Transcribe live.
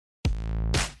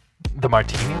The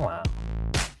Martini Lounge.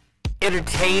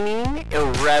 Entertaining,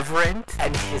 irreverent,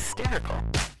 and hysterical.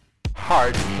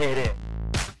 Hard hitting.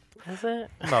 Is it?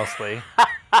 Mostly.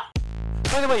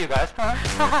 What about you guys?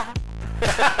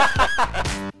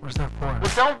 Where's that for?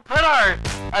 Well, don't put our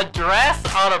address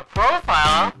on a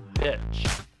profile. Bitch.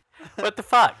 What the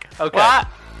fuck? Okay. What?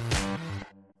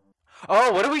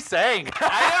 Oh, what are we saying?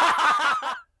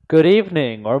 Good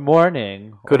evening or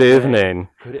morning. Good or evening.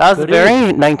 Good- That was good very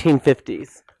evening.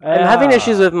 1950s. I'm having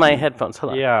issues with my headphones.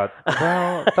 Hold on. Yeah,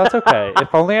 well, that's okay.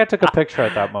 If only I took a picture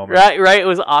at that moment. Right. It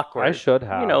was awkward. I should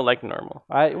have. You know, like normal.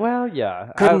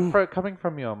 Yeah. Coming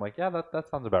from you, I'm like, yeah, that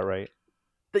sounds about right.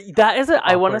 That is it.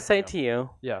 I want to Awkward, say yeah. to you,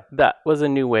 Yeah. that was a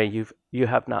new way you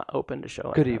have not opened a show.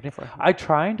 Like Good that evening. before. I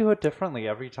try and do it differently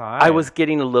every time. I was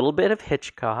getting a little bit of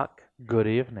Hitchcock Good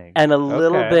evening. and a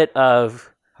little Okay. bit of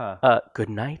Huh. good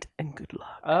night and good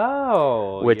luck.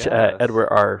 Oh. Which yes. Edward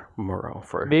R. Murrow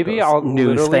for Maybe those I'll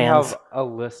news literally fans. have a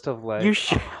list of like You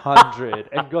should. 100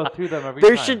 and go through them every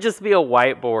There time. should just be a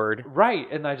whiteboard, Right,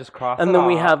 and I just cross it and then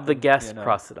we off have the and, guests you know.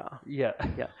 cross it off. Yeah.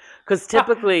 Because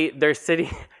typically they're sitting.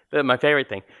 My favorite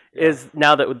thing is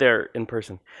now that they're in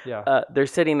person. Yeah. They're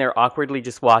sitting there awkwardly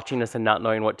just watching us and not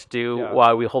knowing what to do Yeah.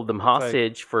 while we hold them like-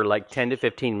 hostage for like 10 to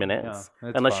 15 minutes.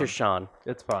 it's Unless fun. you're Sean.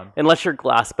 It's fun. Unless you're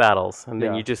Glass Battles. And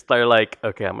then Yeah. you just are like,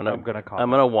 okay, I'm I'm gonna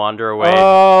comment. wander away.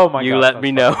 Oh my god. you let that's me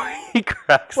fun. know. He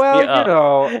cracks Well, me up. you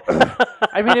know,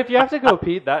 I mean, if you have to go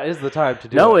pee, that is the time to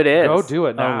do it. No, it is. Go do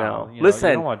it now. Oh, no. You know, Listen,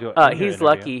 you don't want to do it in your he's interview.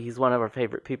 lucky. He's one of our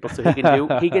favorite people, so he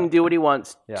can do what he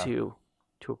wants Yeah. to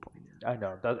a point. I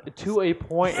know. To a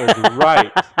point is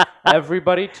right.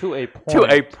 Everybody to a point. To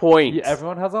a point. Yeah,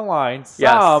 everyone has a line. Yes,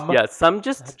 Some yes. Some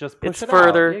just push it's it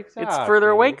further. out. It's Exactly, further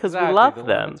away because exactly. we love The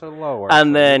them. limits are lower, And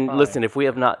so then you're fine. listen, if we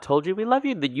have not told you we love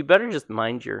you, then you better just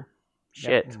mind your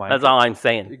shit. mind That's your- all I'm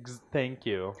saying. Thank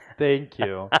you.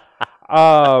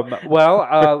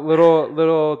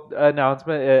 Little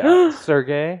announcement.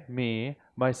 Sergey, me,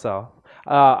 myself.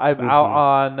 I'm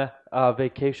out on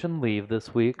vacation leave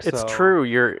this week. It's so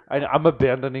true. I'm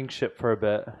abandoning ship for a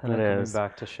bit and It then is. coming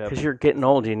back to ship. Because you're getting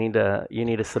old. You need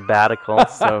a sabbatical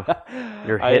so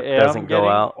your I hip am doesn't go getting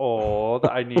out. old.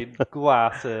 I need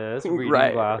glasses. Reading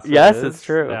Right. glasses. Yes, it's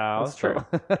true. Now, It's so- true.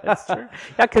 It's true.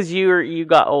 Yeah, because you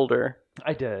got older.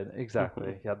 I did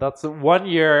exactly. Yeah, that's 1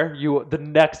 year. The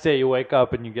next day you wake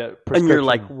up and you get And you're prescription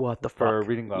like, what the for fuck?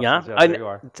 reading glasses. Yeah, Yeah, there you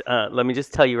are. let me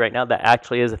just tell you right now, that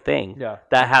actually is a thing. Yeah,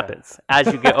 That okay. happens as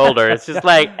you get older. It's just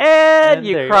like, and And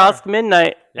you there you crossed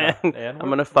midnight, Yeah, and, and I'm we're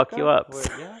gonna fuck you good. up.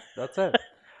 Yeah, that's it.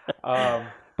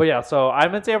 But yeah, so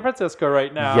I'm in San Francisco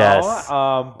right now. Yes.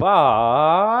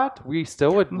 But we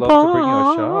still would love to bring you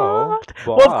a show.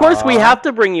 Well, of course we have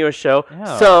to bring you a show.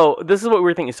 Yeah. So this is what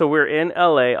we're thinking. So we're in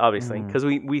LA, obviously, because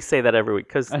we say that every week.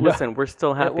 Because I know. listen, we're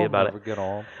still happy about it. Get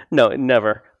old. No,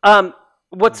 never.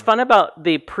 What's fun about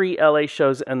the pre-LA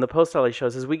shows and the post-LA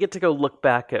shows is we get to go look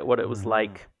back at what it was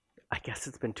like. I guess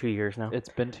it's been 2 years now. It's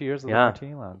been 2 years of Yeah. the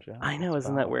Martini Lounge. Yeah. I know, It's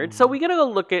isn't that about- weird? So we gotta go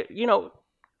look at,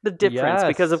 the difference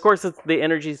because of Yes. course the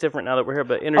energy's different now that we're here,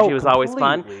 but energy was always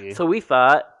fun. completely. So we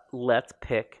thought, let's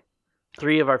pick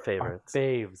 3 of our favorites.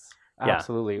 Faves. Yeah.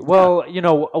 Absolutely. Well,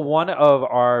 one of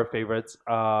our favorites,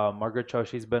 Margaret Cho,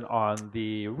 she's been on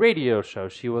the radio show.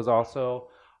 She was also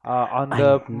on the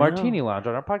know. Martini Lounge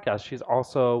on our podcast. She's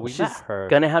also, we met She's her.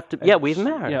 gonna have to. And Yeah, we've she-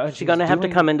 met her. yeah, and she's she's gonna have to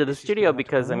doing- come into the she's studio gonna have to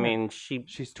because come in. she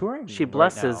She's touring. she right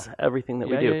blesses now. everything that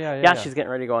we Yeah, do. yeah, She's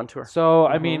getting ready to go on tour. So,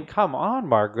 I mean, come on,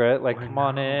 Margaret. Like, I come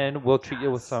on know. in. We'll treat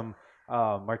you with Yes. some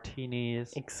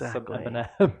martinis. Exactly. Some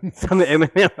M&Ms. Some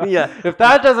M&Ms, yeah. If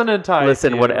that doesn't entice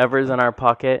Listen, you, whatever's in our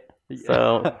pocket.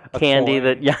 So a candy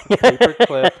coin, that paper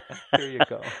clip. Here you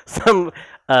go. some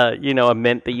a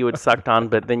mint that you had sucked on,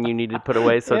 but then you needed to put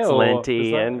away, so it's Ew, linty,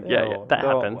 is that- and yeah, ew, that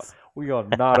no, happens. We are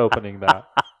not opening that.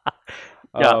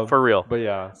 Yeah, for real. But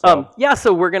yeah. So,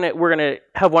 So we're gonna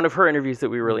have one of her interviews that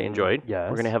we really enjoyed. Yes.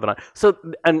 We're gonna have it on. So,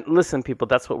 and listen, people,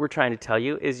 that's what we're trying to tell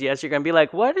you is yes, you're gonna be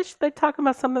like, what is they talking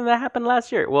about something that happened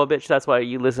last year? Well, bitch, that's why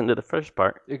you listen to the first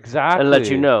part exactly. and let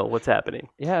you know what's happening.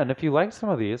 Yeah, and if you like some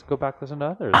of these, go back listen to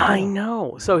others. I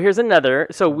know. So here's another.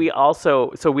 So we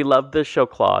love the show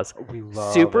Claws. We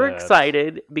love Super it.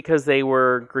 excited because they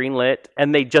were greenlit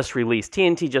and they just released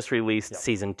TNT just released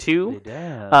season 2. They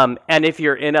did. And if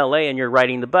you're in LA and you're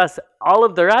riding the bus, all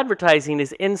of their advertising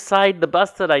is inside the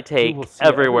bus that I take will see it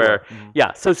everywhere. everywhere. Mhm.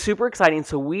 Yeah, so super exciting.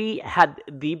 So we had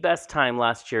the best time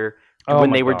last year Oh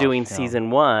when my they were gosh, doing yeah. season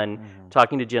 1,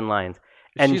 talking to Jen Lyons.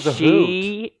 And She's a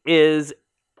she is,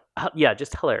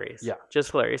 just hilarious. Yeah. Just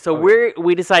hilarious. So Oh,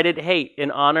 we decided, hey, in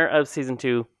honor of season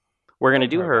 2, we're going to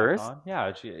do Her back hers. on.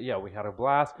 Yeah, we had a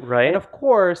blast. Right. And of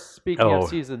course, speaking Oh. of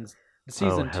season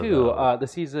Oh, 2, hello. the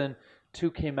season 2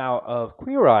 came out of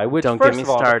Queer Eye, which Don't get first me of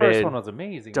all, the started. first one was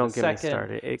amazing. Don't the get me second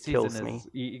started. It season kills me.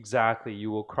 Exactly.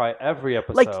 You will cry every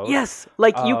episode. Like yes,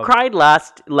 like you Um, cried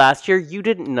last year. You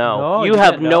didn't know. No, you you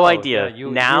have didn't no know. idea. Yeah,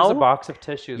 here's now, a box of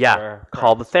tissues. yeah, for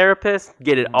call the us. therapist.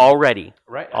 Get it all ready,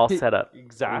 Right. all set up.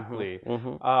 Exactly.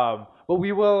 Mhm. But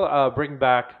we will bring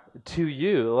back to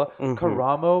you Mhm.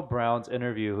 Karamo Brown's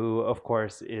interview, who, of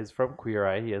course, is from Queer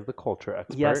Eye. He is the culture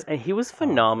expert. Yes, and he was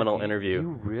phenomenal He interview.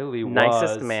 really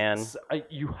Nicest was. man.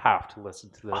 You have to listen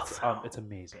to this. Also- It's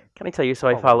amazing. Can I tell you? So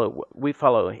we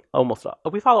follow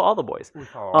all the boys We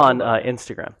follow all on of them.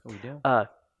 Instagram. We do.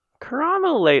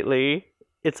 Karamo lately,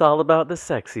 it's all about the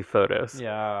sexy photos.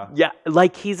 Yeah. Yeah,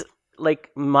 like he's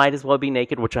like might as well be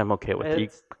naked, which I'm okay with. You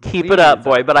It's- keep it up,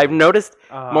 boy. But I've noticed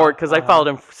more because I uh-huh. followed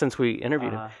him since we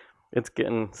interviewed him. It's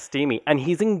getting steamy, and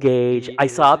he's engaged. He I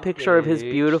saw a is picture of his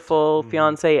engaged. beautiful Mhm.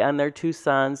 fiance and their 2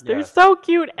 sons. They're Yes. so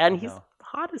cute, and I he's know.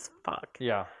 hot as fuck.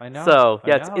 Yeah, I know. So I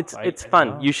yeah, know. it's I fun.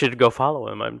 know. You should go follow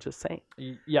him. I'm just saying.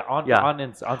 Yeah, on Yeah.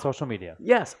 on social media.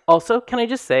 Yes. Also, can I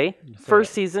just say, Say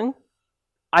first season,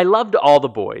 I loved all the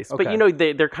boys, but Okay. you know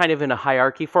they're kind of in a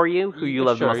hierarchy for you, who you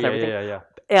love the Sure, most and yeah, everything. Yeah.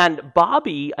 And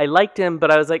Bobby, I liked him, but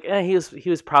I was like, he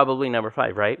was probably number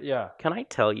 5, right? Yeah. Can I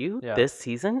tell you, Yeah. this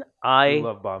season, I I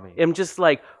love Bobby. am just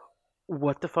like,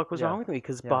 what the fuck was Yeah. wrong with me?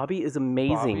 Because Yeah. Bobby is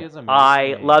amazing. Bobby is I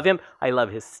amazing. love him. I love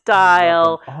his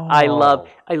style. I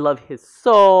love his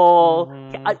soul.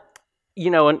 Mhm. You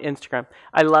know, on Instagram,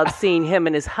 I love seeing him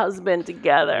and his husband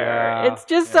together. Yeah, It's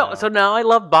just yeah. so now I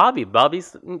love Bobby.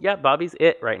 Bobby's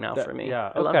it right now That- for me. Yeah.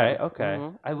 I love Okay. him. Okay.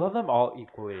 Mhm. I love them all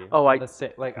equally. Oh, I'm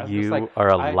I'm You just like, are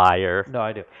a I- liar. No,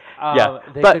 I do. Yeah,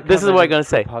 they but should this come is what in I'm gonna and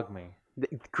say. Group hug me.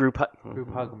 Group hug.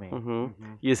 Group hug me. Mhm.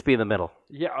 Mhm. You just be in the middle.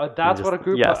 Yeah, that's what a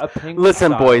group. Yes. A ping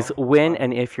Listen, style. boys, when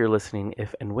and if you're listening,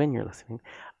 when you're listening,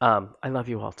 I love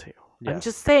you all too. I'm Yes.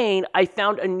 just saying, I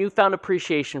found a newfound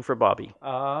appreciation for Bobby,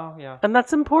 Yeah. and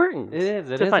that's important. It is.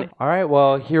 It to is. find- All right.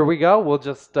 Well, here we go. We'll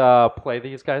just play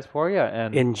these guys for you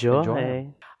and Enjoy.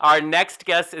 'em. Our next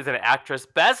guest is an actress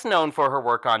best known for her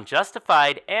work on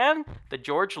Justified and the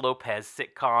George Lopez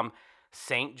sitcom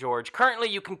St. George. Currently,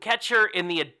 you can catch her in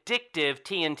the addictive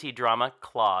TNT drama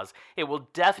Claws. It will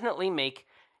definitely make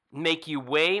you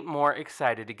way more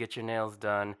excited to get your nails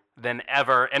done than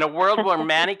ever. In a world where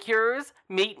manicures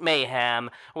meet mayhem,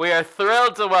 we are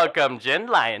thrilled to welcome Jen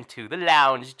Lyon to the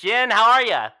lounge. Jen, how are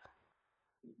you?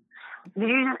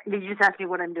 Did you just ask me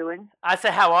what I'm doing? I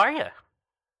said, how are you?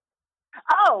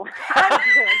 Oh, I'm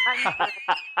good. I'm good.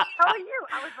 How are you?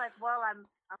 I was like, well, I'm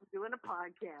doing a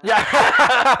podcast.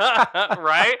 Yeah,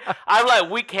 right. I'm like,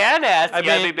 we can ask. I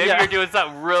mean, maybe yeah. you're doing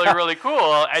something really, really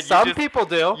cool, and Some people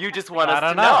do. you just want I us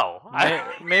don't to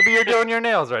know. Maybe you're doing your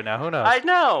nails right now. Who knows? I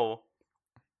know.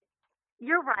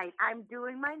 You're right. I'm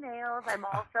doing my nails. I'm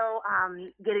also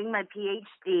getting my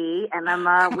PhD, and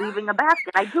I'm weaving a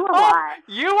basket. I do a lot.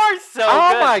 You are so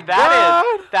Oh good. my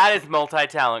That is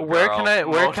multi-talent. Where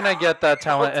girl. can I get that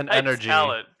talent and energy?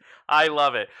 Multi-talent. I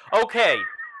love it. Okay,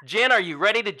 Jen, are you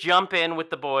ready to jump in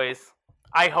with the boys?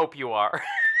 I hope you are.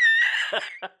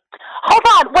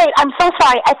 Hold on. Wait, I'm so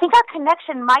sorry. I think our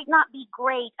connection might not be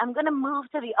great. I'm going to move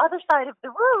to the other side of the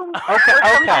room. Okay, Or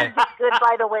okay. sometimes it's good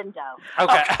by the window.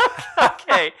 Okay.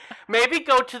 Okay, maybe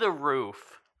go to the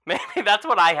roof. Maybe that's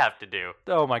what I have to do.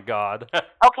 Oh my God.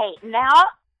 Okay, now,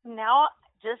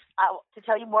 just to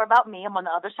tell you more about me, I'm on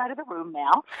the other side of the room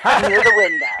now, near the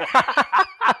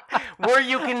window. Where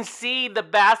you can see the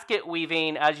basket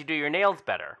weaving as you do your nails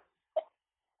better.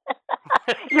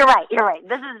 You're right.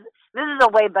 This is a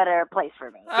way better place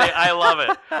for me. I love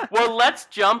it. Well, let's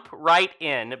jump right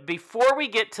in. Before we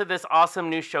get to this awesome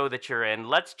new show that you're in,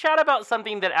 let's chat about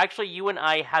something that actually you and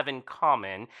I have in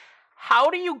common. How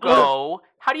do you go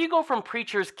from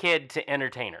preacher's kid to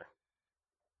entertainer?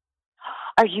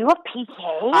 Are you a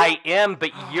PK? I am,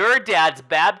 but your dad's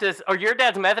Baptist, or your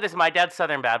dad's Methodist, my dad's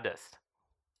Southern Baptist.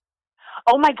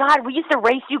 Oh my God, we used to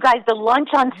race you guys to lunch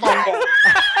on Sunday.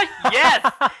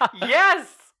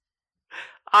 Yes.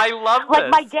 I love this. Like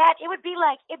my dad, it'd be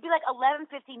like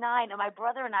 11:59, and my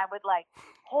brother and I would like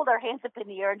hold our hands up in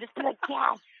the air and just be like,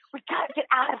 "Dad, we gotta get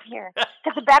out of here,"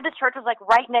 because the Baptist church was like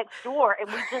right next door,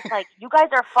 and we just like, you guys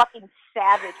are fucking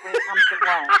savage when it comes to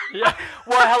lunch. Yeah.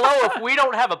 Well, hello. If we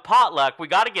don't have a potluck, we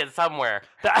got to get somewhere.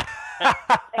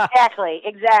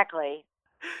 Exactly.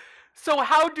 So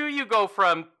how do you go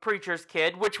from preacher's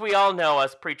kid, which we all know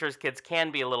us preacher's kids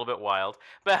can be a little bit wild,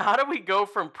 but how do we go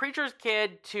from preacher's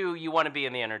kid to you want to be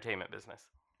in the entertainment business?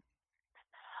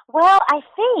 Well, I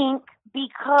think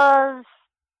because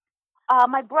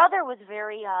my brother was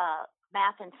very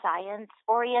math and science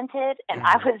oriented, and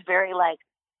I was very like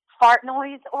fart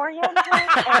noise oriented,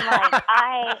 and like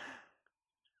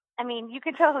I mean, you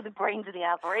can tell who the brains of the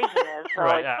operation is. So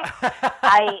Right.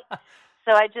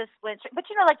 So I just went straight. But,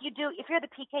 like you do, if you're the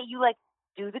PK, you, like,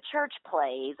 do the church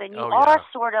plays, and you are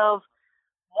sort of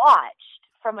watched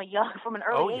from an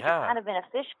early age, kind of in a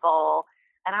fishbowl.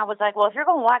 And I was like, well, if you're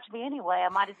going to watch me anyway, I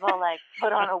might as well, like,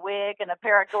 put on a wig and a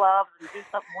pair of gloves and do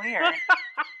something weird.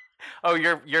 Oh,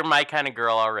 you're my kind of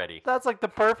girl already. That's like the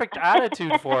perfect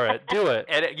attitude for it. Do it.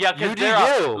 Yeah, because You.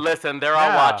 They're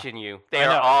all watching you. They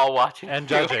are all watching and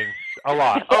you. judging a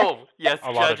lot. Oh, yes,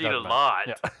 a lot of judging a judgment. lot.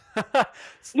 Yeah.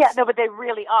 Yeah, no, but they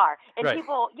really are. And Right.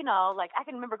 people, like, I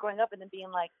can remember growing up and then being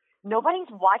like, nobody's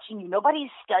watching you, nobody's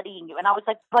studying you. And I was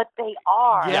like, but they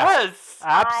are. Yes.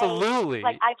 Absolutely.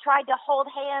 I tried to hold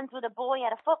hands with a boy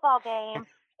at a football game,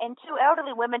 and 2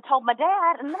 elderly women told my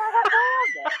dad, and then I got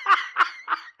grounded.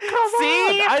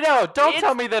 See? I know. Don't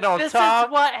tell me they don't This talk.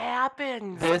 is what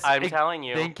happens. I'm telling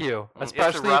you. Thank you. It's a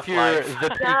Especially rough if you're life. the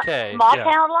PK. Small Yeah.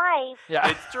 town life. Yeah.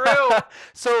 It's true.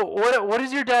 So what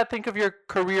does your dad think of your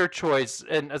career choice,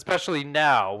 and especially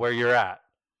now where you're at?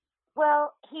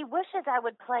 Well, he wishes I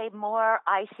would play more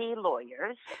icy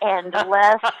lawyers and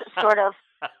less sort of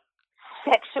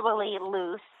sexually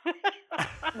loose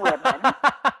women.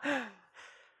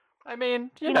 I mean,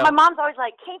 you know, my mom's always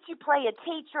like, can't you play a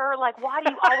teacher? Like, why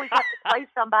do you always have to play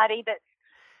somebody that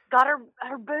got her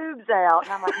boobs out?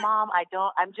 And I'm like, Mom, I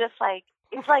don't. I'm just like,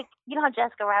 it's like, you know how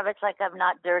Jessica Rabbit's like, I'm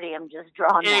not dirty, I'm just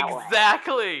drawn that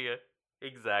way.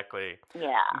 Exactly.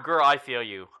 Yeah. Girl, I feel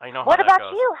you. I know how What that about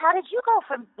goes. you? How did you go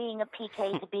from being a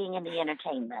PK to being in the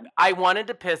entertainment? I wanted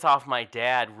to piss off my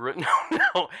dad.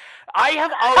 No. I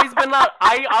have always been loud.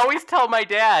 I always tell my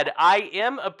dad, I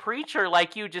am a preacher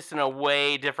like you, just in a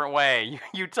way different way.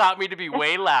 You taught me to be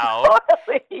way loud.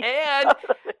 Totally. And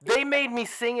they made me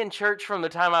sing in church from the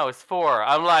time I was 4.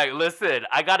 I'm like, listen,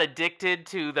 I got addicted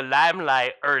to the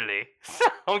limelight early. So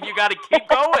you got to keep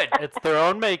going. It's their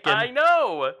own making. I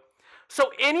know. So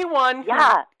anyone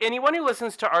who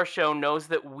listens to our show knows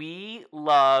that we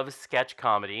love sketch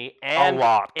comedy and a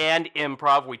lot. And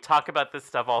improv. We talk about this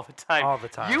stuff all the time. All the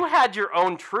time. You had your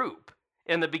own troupe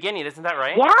in the beginning, isn't that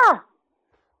right? Yeah.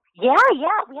 We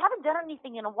haven't done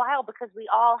anything in a while because we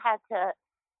all had to,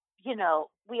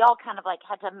 we all kind of like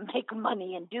had to make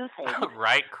money and do things.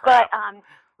 Right, crap. But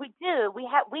we do. We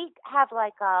have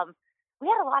like we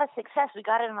had a lot of success. We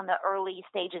got it on the early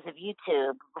stages of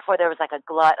YouTube before there was like a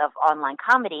glut of online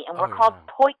comedy, and we're called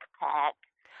Poikpack.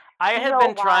 I have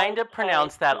been trying to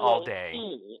pronounce that all day.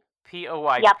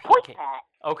 P-O-Y. Yeah, Poikpack.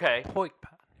 Okay.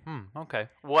 Poikpack. Okay.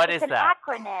 What is that?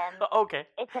 It's an acronym. Okay.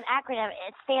 It's an acronym.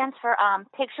 It stands for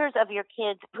pictures of your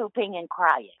kids pooping and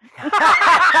crying.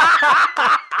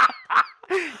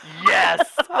 Yes.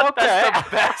 Okay.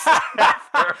 That's the best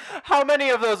ever. How many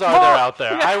of those are there out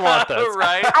there? I want this.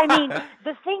 Right. I mean,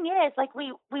 the thing is, like,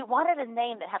 we wanted a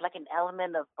name that had like an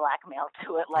element of blackmail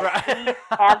to it. Like, please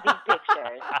have these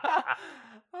pictures.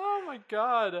 Oh my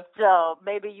God. So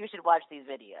maybe you should watch these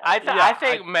videos. I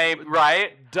think maybe,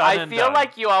 right? I feel done.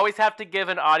 like you always have to give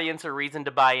an audience a reason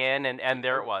to buy in, and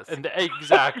there it was. And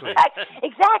exactly.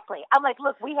 Exactly. I'm like,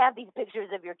 look, we have these pictures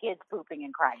of your kids pooping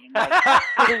and crying. Like,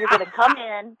 either you're going to come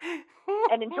in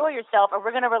and enjoy yourself, or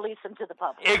we're going to release them to the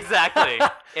public. Exactly.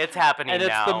 It's happening And it's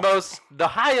now. the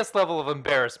highest level of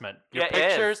embarrassment. Your Yeah, it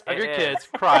pictures is. of your It kids is.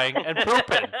 crying and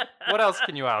pooping. What else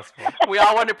can you ask for? We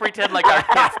all want to pretend like our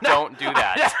kids don't do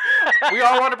that. We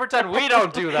all want to pretend we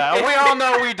don't do that. And we all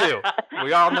know we do.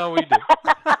 We all know we do.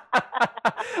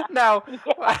 Now,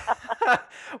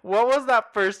 what was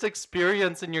that first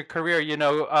experience in your career, in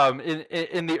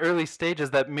the early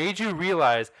stages that made you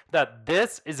realize that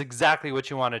this is exactly what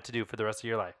you wanted to do for the rest of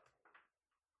your life?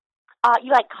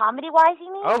 You like comedy-wise,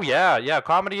 you mean? Oh, yeah.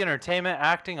 Comedy, entertainment,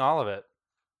 acting, all of it.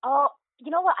 Oh,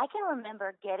 you know what? I can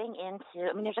remember getting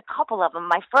into, there's a couple of them.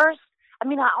 I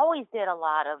always did a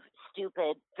lot of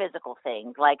stupid physical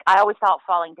things. Like, I always thought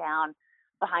falling down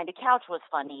behind a couch was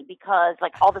funny because,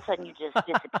 like, all of a sudden you just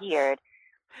disappeared.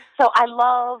 So I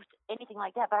loved anything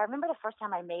like that. But I remember the first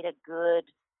time I made a good,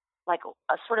 like,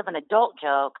 a sort of an adult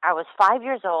joke. I was 5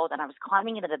 years old, and I was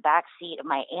climbing into the back seat of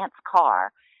my aunt's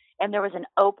car, and there was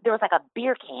like a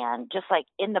beer can just, like,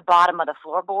 in the bottom of the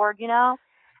floorboard,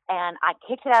 and I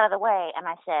kicked it out of the way, and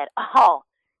I said, "Oh,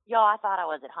 y'all, I thought I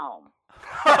was at home."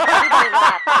 Everybody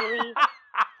laughed really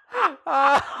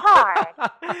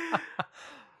hard.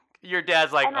 Your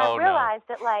dad's like, and oh, I realized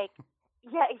that, like,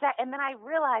 yeah, exactly. And then I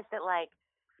realized that, like,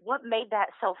 what made that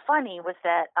so funny was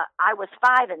that I was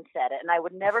 5 and said it, and I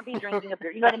would never be drinking a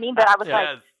beer. You know what I mean? But I was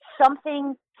like,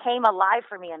 something came alive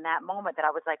for me in that moment that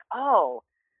I was like, oh,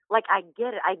 like, I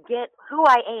get it. I get who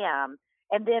I am,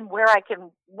 and then what I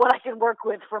can work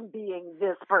with from being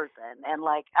this person. And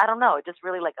like, I don't know, it just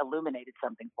really like illuminated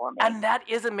something for me. And that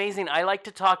is amazing. I like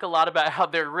to talk a lot about how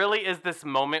there really is this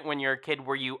moment when you're a kid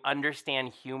where you understand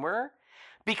humor.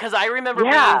 Because I remember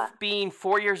being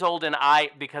 4 years old, and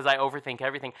because I overthink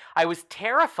everything, I was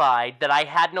terrified that I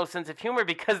had no sense of humor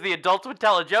because the adults would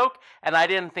tell a joke and I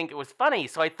didn't think it was funny.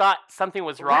 So I thought something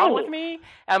was wrong with me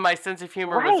and my sense of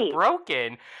humor was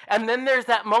broken. And then there's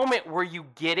that moment where you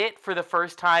get it for the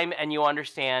first time and you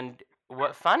understand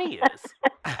what funny is.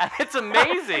 And it's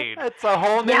amazing. It's a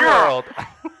whole new world.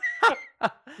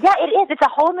 Yeah, it is. It's a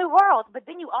whole new world. But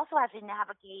then you also have to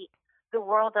navigate the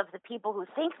world of the people who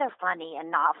think they're funny and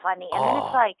not funny. And then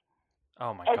it's like,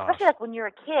 oh my gosh. Especially like when you're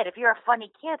a kid, if you're a funny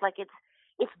kid, like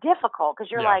it's difficult because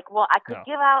you're like, well, I could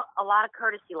give out a lot of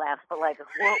courtesy laughs, but like,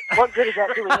 what good is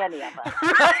that doing any of us?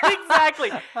 Right,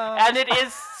 exactly. And it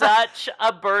is such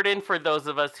a burden for those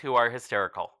of us who are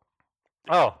hysterical.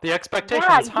 Oh, the expectation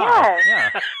is high. Yeah,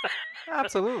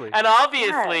 absolutely. And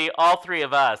obviously, all three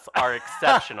of us are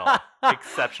exceptional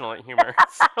at humor.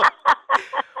 So,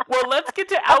 well, let's get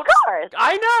to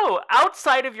I know.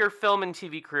 Outside of your film and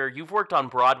TV career, you've worked on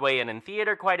Broadway and in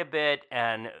theater quite a bit,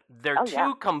 and they're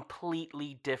two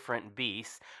completely different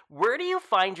beasts. Where do you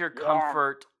find your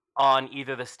comfort on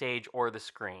either the stage or the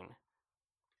screen?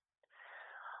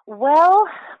 Well,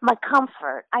 my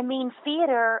comfort. I mean,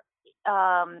 theater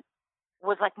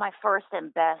was like my first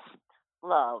and best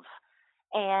love.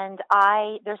 And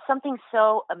there's something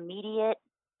so immediate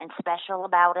and special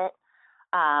about it.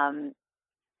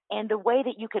 And the way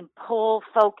that you can pull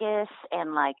focus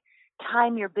and like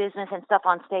time your business and stuff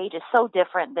on stage is so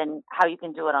different than how you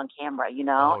can do it on camera, you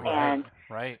know? Oh, right. And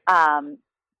right.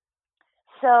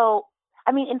 So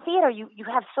I mean, in theater you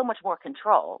have so much more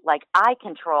control. Like I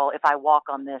control if I walk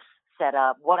on this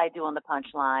setup, what I do on the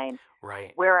punchline,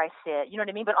 right, where I sit, you know what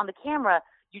I mean? But on the camera,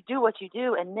 you do what you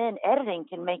do, and then editing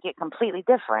can make it completely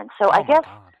different. So I guess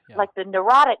like the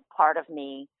neurotic part of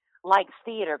me likes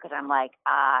theater because I'm like,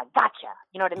 gotcha.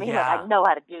 You know what I mean? Yeah. Like I know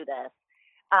how to do this.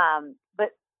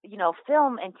 But, you know,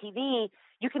 film and TV,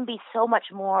 you can be so much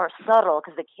more subtle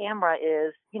because the camera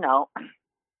is, you know,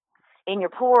 in your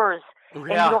pores, and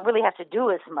you don't really have to do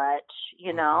as much,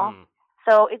 you know? Mm-hmm.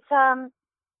 So it's, I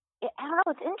don't know,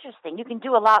 it's interesting. You can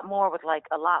do a lot more with like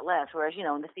a lot less, whereas, you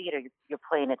know, in the theater, you're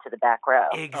playing it to the back row.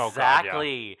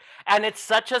 Exactly. And it's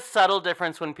such a subtle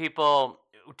difference when people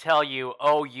tell you,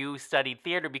 oh, you studied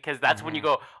theater, because that's when you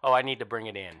go, oh, I need to bring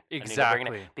it in.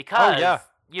 Exactly. Because,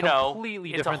 you know, completely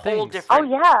it's different a whole things. different. Oh,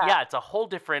 yeah. Yeah, it's a whole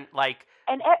different, like,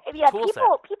 and tool set.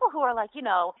 people who are like, you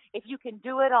know, if you can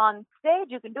do it on stage,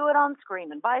 you can do it on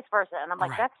screen, and vice versa. And I'm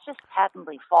like, that's just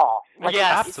patently false. Like,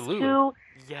 yes, absolutely. Two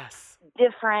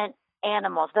different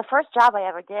animals. The first job I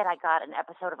ever did, I got an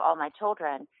episode of All My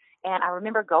Children, and I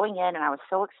remember going in, and I was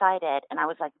so excited, and I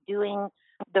was like doing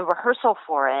the rehearsal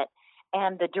for it,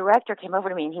 and the director came over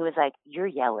to me, and he was like, "You're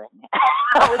yelling."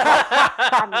 I was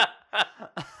like,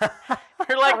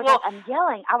 You're like, I'm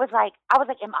yelling. I was like,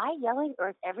 am I yelling or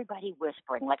is everybody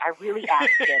whispering? Like, I really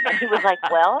asked him, and he was like,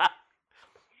 well,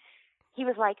 he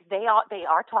was like, they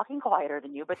are talking quieter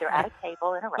than you, but they're at a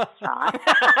table in a restaurant,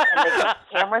 and the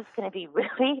camera's going to be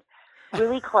really,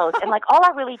 really close. And like, all I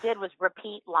really did was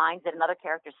repeat lines that another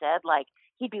character said. Like,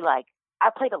 he'd be like, I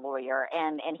played a lawyer,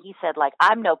 and he said, like,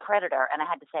 I'm no predator, and I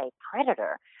had to say,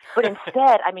 predator. But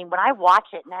instead, I mean, when I watch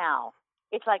it now,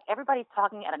 it's like everybody's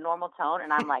talking at a normal tone,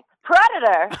 and I'm like,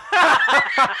 predator!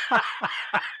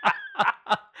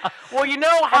 Well, you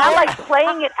know how... And I'm like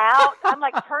playing it out. I'm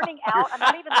like turning out. I'm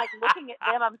not even like looking at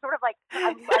them. I'm sort of like,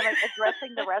 I'm like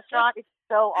addressing the restaurant. It's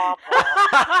so awful.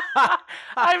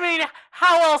 I mean,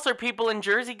 how else are people in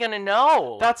Jersey going to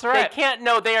know? That's right. They can't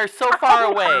know. They are so far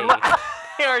away.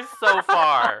 They are so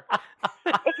far.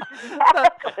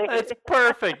 Exactly. It's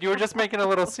perfect. You were just making a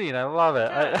little scene. I love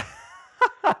it.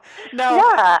 Now,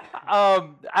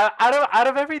 out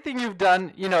of everything you've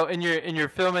done, you know, in your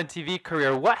film and TV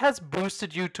career, what has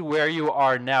boosted you to where you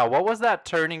are now? What was that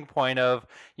turning point of,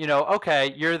 you know,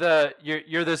 okay, you're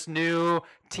this new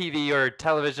TV or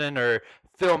television or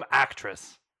film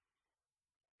actress?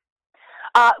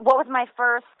 What was my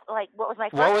first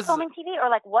filming TV, or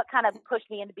like what kind of pushed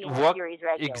me into being a series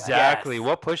regular? Exactly. Yes.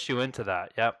 What pushed you into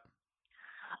that? Yep.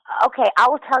 Okay, I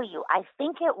will tell you. I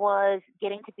think it was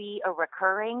getting to be a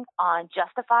recurring on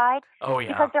Justified. Oh, yeah.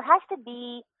 Because there has to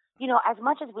be, you know, as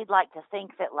much as we'd like to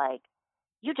think that, like,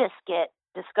 you just get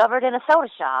discovered in a soda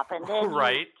shop and then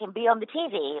you can be on the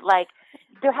TV. Like,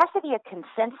 there has to be a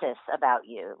consensus about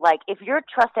you. Like, if you're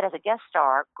trusted as a guest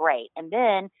star, great. And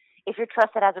then if you're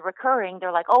trusted as a recurring,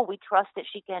 they're like, oh, we trust that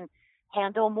she can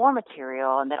handle more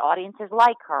material and that audiences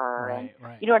like her. And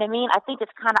Right. you know what I mean? I think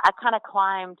I kind of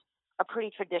climbed a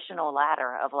pretty traditional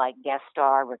ladder of like guest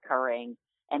star, recurring,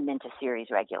 and then to series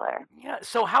regular. Yeah.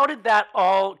 So how did that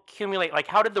all accumulate? Like,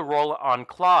 how did the role on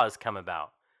Claws come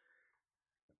about?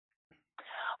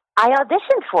 I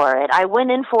auditioned for it. I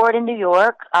went in for it in New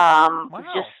York,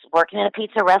 just working in a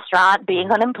pizza restaurant,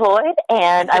 being unemployed,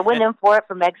 and I went in for it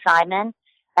for Meg Simon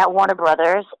at Warner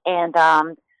Brothers, and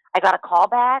I got a call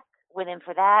back, went in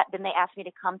for that. Then they asked me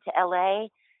to come to LA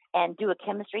and do a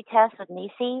chemistry test with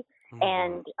Niecy,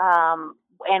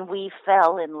 and we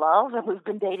fell in love, and we've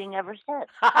been dating ever since.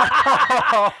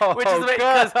 Which is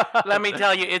because let me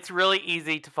tell you, it's really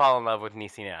easy to fall in love with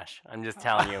Niecy Nash. I'm just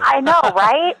telling you. I know,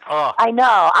 right? Oh. I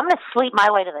know. I'm gonna sleep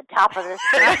my way to the top of this.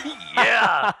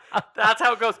 Yeah, that's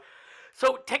how it goes.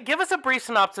 So, give us a brief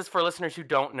synopsis for listeners who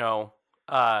don't know,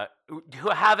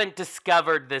 who haven't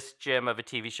discovered this gem of a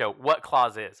TV show. What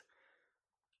Claws is?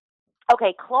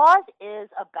 Okay, Claws is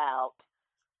about.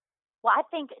 Well, I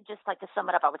think just like to sum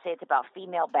it up, I would say it's about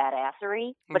female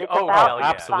badassery, but it's about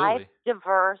yeah. these five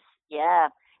diverse. Yeah,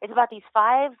 it's about these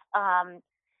five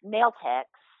nail techs,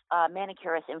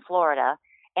 manicurists in Florida,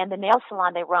 and the nail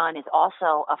salon they run is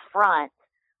also a front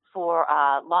for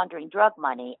laundering drug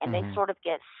money, and they sort of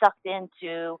get sucked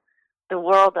into the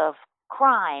world of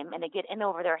crime, and they get in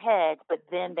over their heads, but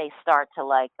then they start to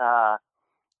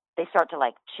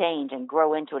change and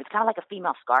grow into it. It's kind of like a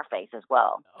female Scarface as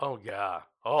well. Oh yeah.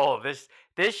 Oh, this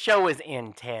show is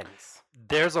intense.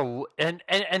 There's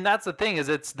and that's the thing is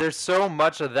there's so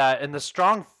much of that, and the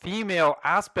strong female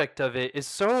aspect of it is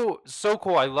so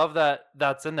cool. I love that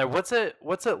that's in there. What's it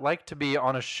like to be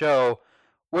on a show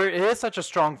where it is such a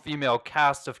strong female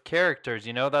cast of characters?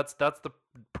 You know, that's the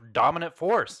predominant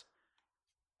force.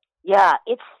 Yeah,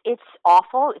 it's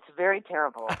awful. It's very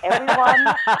terrible. Everyone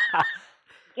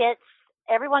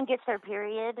gets their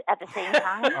period at the same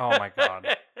time. Oh my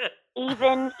God.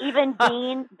 Even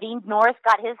Dean Norris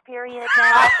got his period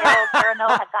now. Errol Perrineau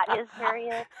has got his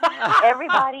period.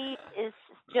 Everybody is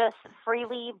just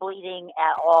freely bleeding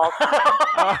at all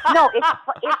times. No,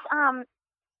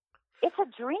 it's a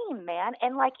dream, man.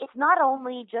 And like, it's not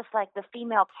only just like the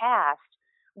female cast.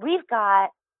 We've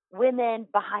got women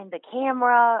behind the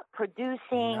camera,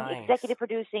 producing, executive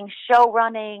producing, show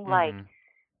running. Like,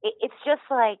 it's just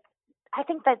like, I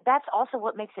think that's also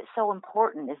what makes it so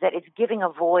important, is that it's giving a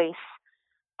voice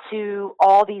to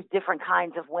all these different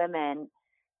kinds of women,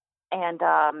 and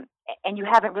you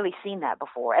haven't really seen that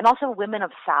before. And also women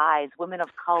of size, women of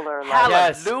color. Like,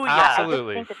 Hallelujah!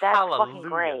 Absolutely. I just think that's fucking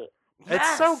great.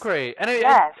 It's so great, and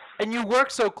and you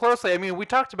work so closely. I mean, we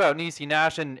talked about Niecy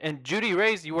Nash and Judy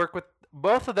Reyes. You work with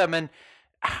both of them, and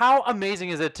how amazing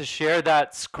is it to share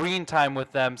that screen time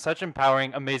with them? Such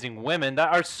empowering, amazing women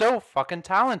that are so fucking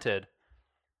talented.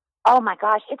 Oh my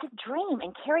gosh, it's a dream.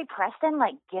 And Carrie Preston,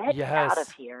 like, get out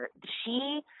of here.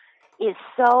 She is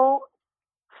so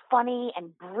funny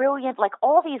and brilliant. Like,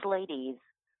 all these ladies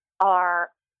are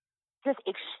just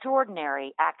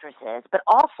extraordinary actresses, but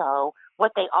also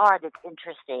what they are that's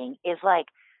interesting is like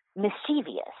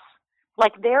mischievous.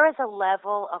 Like, there is a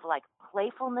level of like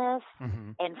playfulness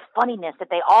and funniness that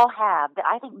they all have that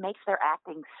I think makes their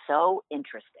acting so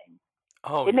interesting.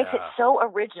 Oh, it makes it so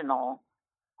original.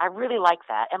 I really like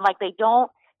that. And like, they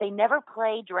never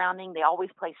play drowning. They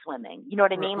always play swimming. You know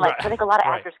what I mean? Like, I think a lot of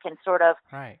actors can sort of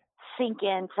sink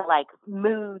into like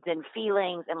moods and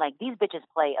feelings, and like, these bitches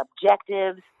play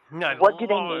objectives. What do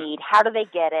they need? How do they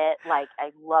get it? Like,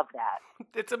 I love that.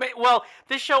 It's amazing. Well,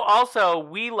 this show also,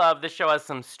 we love this show has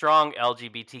some strong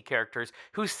LGBT characters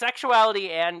whose sexuality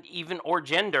and or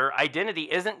gender identity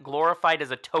isn't glorified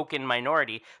as a token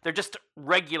minority. They're just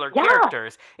regular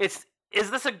characters. Is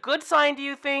this a good sign, do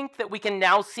you think, that we can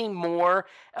now see more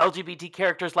LGBT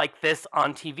characters like this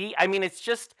on TV? I mean, it's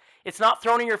not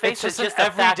thrown in your face. It's just an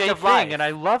a fact everyday of life. thing, and I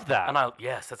love that. And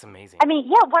yes, that's amazing. I mean,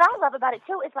 yeah, what I love about it,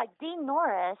 too, is like Dean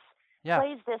Norris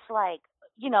plays this, like,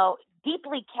 you know,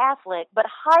 deeply Catholic, but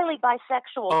highly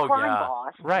bisexual crime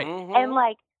boss. Right. And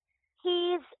like,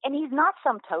 he's not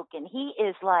some token. He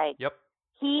is like,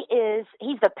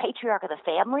 he's the patriarch of the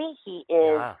family. He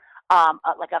is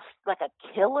like a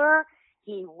killer.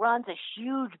 He runs a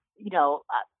huge, you know,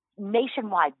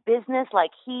 nationwide business. Like,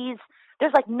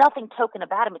 there's like nothing token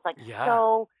about him. It's like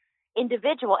so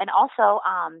individual. And also,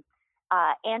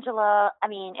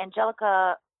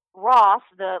 Angelica Ross,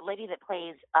 the lady that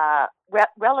plays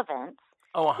Relevance,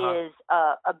 is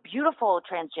a beautiful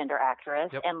transgender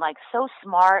actress and like so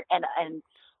smart and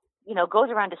you know, goes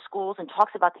around to schools and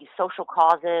talks about these social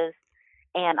causes.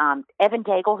 And Evan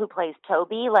Daigle, who plays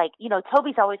Toby, like, you know,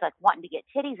 Toby's always like wanting to get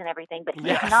titties and everything, but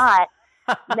he's not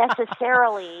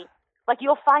necessarily like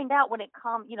you'll find out when it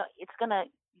comes.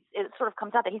 It sort of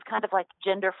comes out that he's kind of like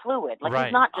gender fluid. Like Right.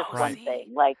 he's not just Oh, one see? thing.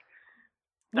 Like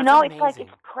That's it's like amazing.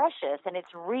 it's precious and it's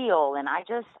real, and I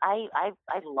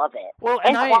love it. Well,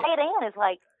 And and Quiet Anne is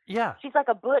like yeah. she's like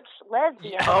a butch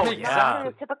lesbian. Oh, It's yeah. not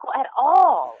stereotypical at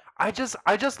all. I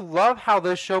just love how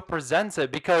this show presents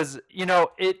it because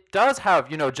it does have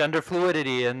gender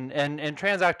fluidity and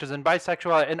trans actors and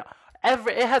bisexuality and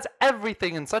it has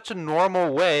everything in such a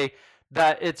normal way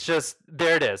that it's just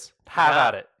there it is, have Yeah.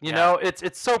 at it. Yeah.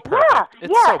 It's so perfect. Yeah,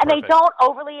 It's yeah, so and they perfect. don't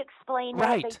overly explain it.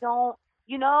 Right. They don't,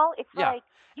 it's Yeah. like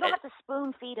you don't have to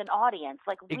spoon feed an audience.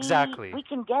 Like Exactly. we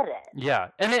can get it. Yeah,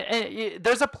 and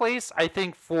there's a place I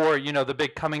think for the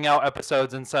big coming out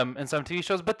episodes in some TV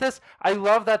shows, but I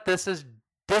love that this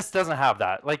doesn't have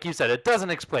that. Like you said, it doesn't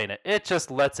explain it. It just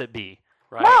lets it be.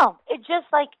 Right. No, it just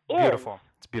like is. Beautiful.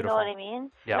 It's You beautiful. know what I mean?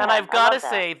 Yeah. And Yeah, I've I got to love that.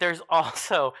 say, there's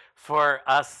also, for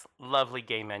us lovely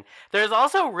gay men, there's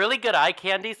also really good eye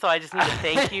candy, so I just need to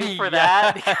thank you for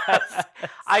that. Because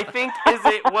I think,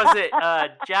 was it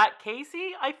Jack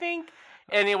Casey, I think?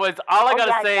 And it was, all I got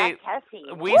to say, Jack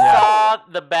Casey. we Woo! saw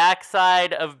the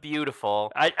backside of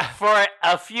Beautiful for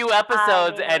a few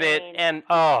episodes, mean- and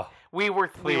Oh, we were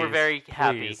please, very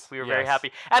happy. please, We were very yes.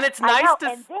 happy. And it's I nice know, to...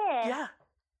 and then yeah.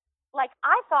 like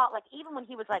I thought, like even when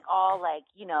he was like all like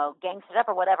gangstered up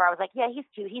or whatever, I was like, yeah, he's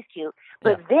cute.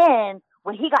 But then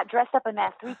when he got dressed up in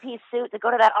that 3-piece suit to go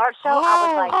to that art show, I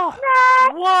was like,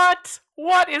 Oh. What?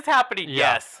 What is happening? Yeah.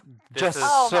 Yes. This just is-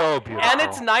 Oh, so my beautiful. and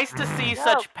it's nice to see So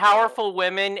such cute. powerful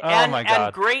women Oh and, my and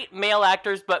God. great male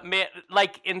actors, but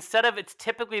like instead of it's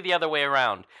typically the other way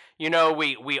around.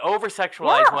 We over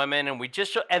sexualize Yeah. women and we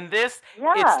just show, and this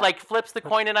Yeah. it's like flips the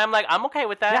coin and I'm like I'm okay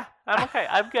with that. Yeah. I'm okay.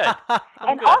 I'm good. I'm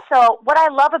and good. also what I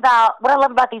love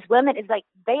about these women is like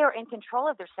they are in control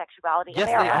of their sexuality Yes,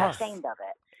 and they they are are. unashamed of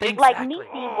it. Exactly. Like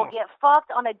Niecy will get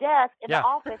fucked on a desk in Yeah. the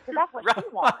office because that's what she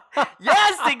wants.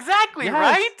 Yes, exactly, Yes.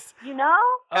 right? You know?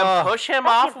 And Oh. push him That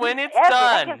off gives when me it's That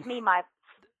done. gives me my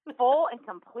full and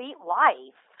complete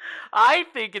life. I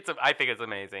think it's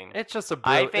amazing. It's just a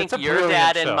I it's think a your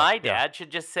brilliant dad show. and my Yeah. dad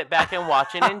should just sit back and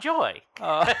watch and enjoy.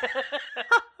 I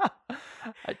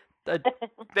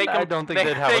They can, don't think they,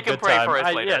 they'd have they a can good pray time. for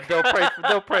us later. Yeah,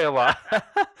 they'll pray a lot.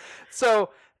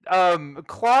 So,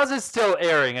 Claws is still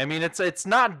airing. I mean, it's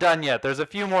not done yet. There's a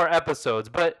few more episodes,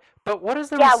 but what is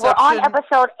the Yeah, reception? we're on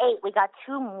episode 8. We got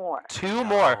 2 more. 2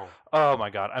 more. Oh my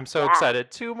God, I'm so Yeah.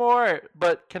 excited. 2 more,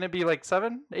 but can it be like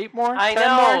 7, 8 more? I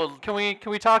 10 more? know. Can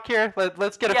we talk here?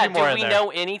 Let's get a Yeah, few more do in we there. know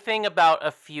anything about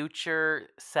a future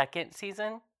second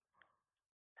season?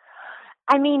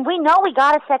 I mean, we know we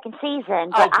got a second season,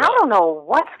 but Oh, I good. don't know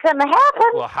what's going to happen.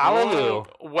 Well, hallelujah.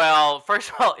 Well, first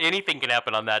of all, anything can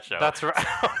happen on that show. That's right.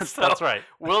 So, That's right.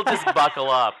 We'll just buckle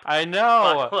up. I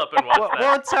know. Buckle up and watch Well, that.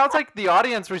 well, it sounds like the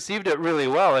audience received it really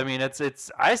well. I mean, it's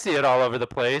I see it all over the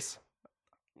place.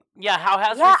 Yeah, how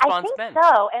has Yeah, I response think been?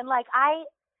 so. And like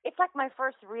it's like my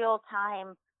first real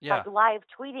time Yeah. like live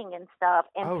tweeting and stuff.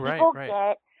 And Oh, right, people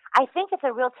right. I think it's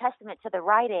a real testament to the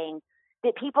writing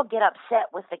that people get upset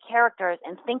with the characters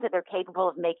and think that they're capable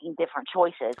of making different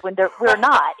choices when we're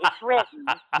not. It's written.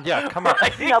 Yeah, come on.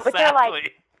 Right, But they're like,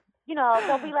 exactly.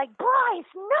 They'll be like, Bryce,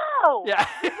 no! Yeah.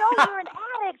 You know you're an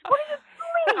addict. What are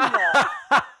you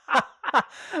doing?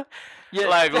 Yeah.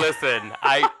 Like, listen,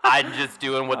 I'm just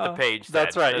doing what the page said.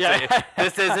 That's right, yeah.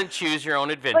 This isn't choose your own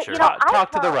adventure. know, I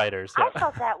Talk to the felt- writers. I Yeah.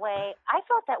 felt that way. I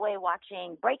felt that way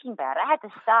watching Breaking Bad. I had to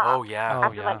stop. Oh yeah. Oh,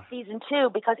 after yeah. like season 2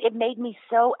 because it made me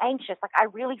so anxious. Like I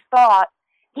really thought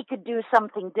he could do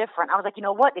something different. I was like, you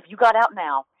know what? If you got out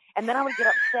now, and then I would get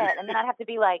upset, and then I'd have to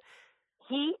be like,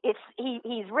 he's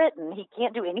written. He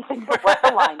can't do anything but what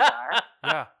the lines are.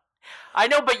 Yeah. I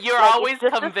know, but you're Like, it's always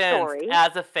just a convinced story.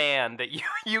 as a fan that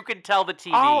you can tell the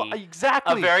TV Oh,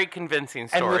 exactly. a very convincing and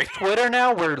story. with Twitter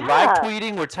now, we're Yeah. live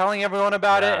tweeting, we're telling everyone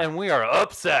about it, Yeah. and we are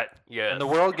upset. Yes. And the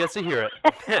world gets to hear it.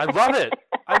 I love it.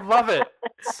 I love it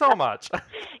so much.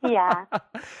 Yeah.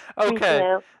 Okay. Me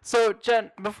too. So,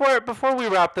 Jen, before we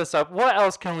wrap this up, what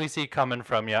else can we see coming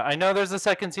from you? I know there's a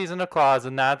second season of Claws,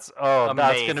 and that's going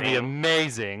to be Amazing.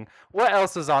 amazing. What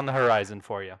else is on the horizon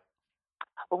for you?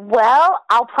 Well,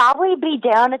 I'll probably be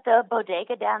down at the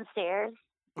bodega downstairs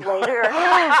later.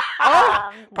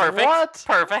 Perfect. What?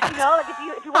 Perfect. Like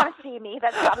if you want to see me,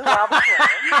 that's probably where I'll be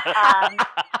sitting.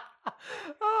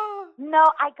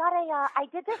 No, I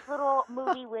did this little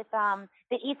movie with that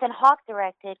Ethan Hawke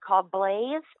directed called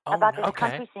Blaze Oh, about no. this Okay.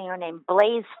 country singer named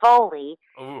Blaze Foley,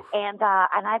 Ooh. and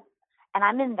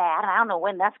I'm in that. And I don't know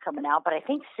when that's coming out, but I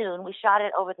think soon. We shot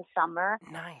it over the summer,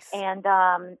 Nice. and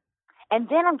And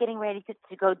then I'm getting ready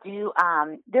to go do,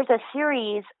 there's a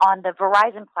series on the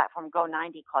Verizon platform,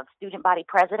 Go90, called Student Body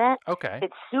President. Okay.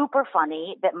 It's super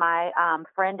funny that my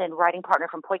friend and writing partner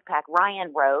from Poik Pack,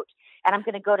 Ryan, wrote. And I'm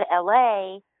going to go to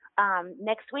L.A.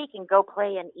 Next week and go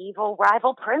play an evil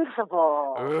rival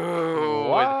principal. Ooh,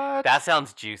 What? that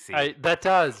sounds juicy. That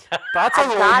does. That's a I've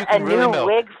role you got a can really new milk.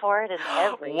 wig for it and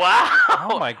everything. Wow!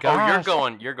 Oh my Oh, gosh.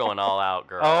 you're going all out,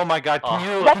 girl. Oh my God! Can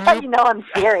Oh. you? That's how you know I'm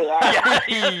serious.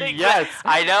 Yes.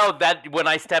 I know that when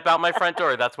I step out my front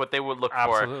door, that's what they would look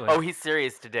Absolutely. for. Oh, he's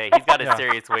serious today. He's got a Yeah.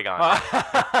 serious wig on.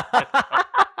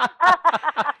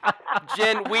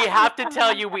 Jen, we have to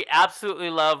tell you, we absolutely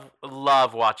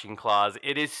love watching Claws.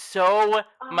 It is so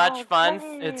much fun.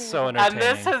 It's so And entertaining.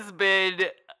 this has been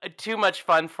too much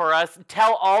fun for us.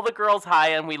 Tell all the girls hi,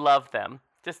 and we love them.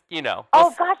 Just, you know.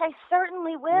 Oh gosh, I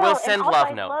certainly will. We'll send and also, love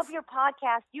I notes. love your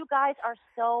podcast. You guys are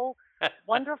so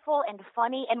wonderful and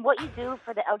funny, and what you do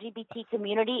for the LGBT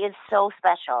community is so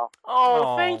special.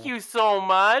 Oh, Oh. thank you so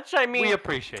much. I mean, We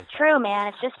appreciate It's that. true, man.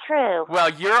 It's just true. well,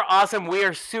 you're awesome. We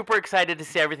are super excited to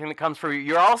see everything that comes from you.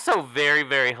 You're also very,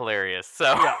 very hilarious.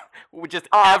 So we just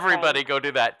Oh, everybody go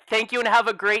do that. Thank you, and have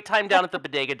a great time down at the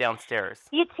bodega downstairs.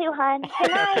 You too, hon.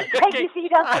 Good night. Okay. See you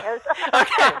downstairs.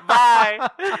 Okay, bye.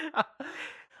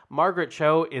 Margaret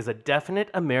Cho is a definite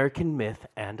American myth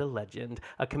and a legend.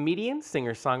 A comedian,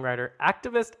 singer, songwriter,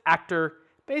 activist, actor.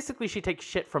 Basically, she takes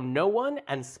shit from no one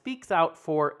and speaks out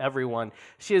for everyone.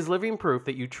 She is living proof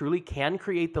that you truly can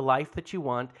create the life that you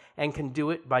want and can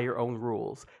do it by your own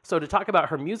rules. So to talk about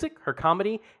her music, her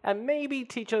comedy, and maybe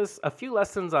teach us a few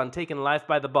lessons on taking life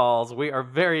by the balls, we are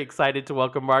very excited to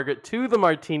welcome Margaret to the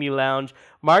Martini Lounge.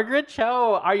 Margaret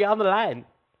Cho, are you on the line?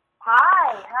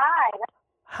 Hi.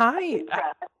 Hi.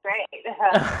 That's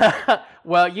great.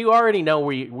 Well, you already know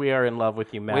we are in love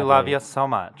with you, madly. We love you so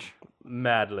much.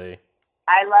 Madly.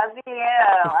 I love you.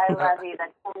 I love you.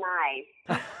 That's so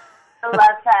nice. I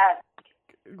love that.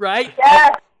 Right?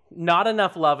 Yes. Not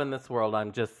enough love in this world,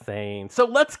 I'm just saying. So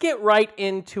let's get right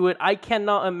into it. I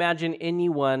cannot imagine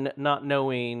anyone not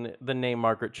knowing the name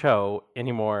Margaret Cho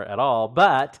anymore at all,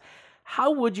 but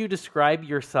how would you describe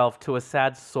yourself to a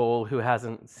sad soul who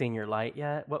hasn't seen your light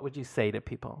yet? What would you say to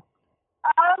people?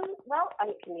 Well, I'm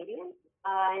a comedian.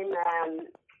 I'm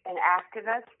an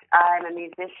activist. I'm a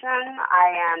musician.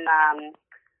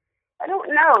 I don't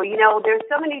know. You know, there's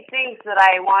so many things that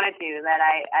I want to do that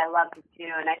I love to do,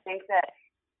 and I think that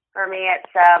for me,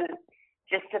 it's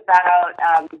just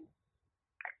about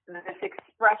this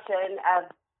expression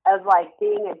of like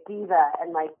being a diva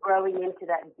and like growing into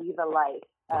that diva life.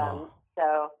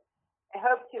 So I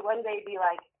hope to one day be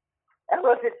like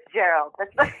Ella Fitzgerald.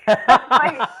 That's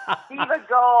my diva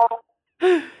goal.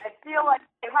 I feel like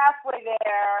I'm halfway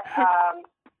there.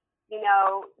 You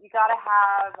know, you gotta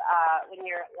have when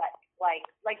you're like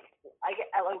I get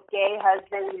a gay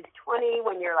husband who's 20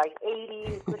 when you're like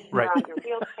 80, pushing Right. around your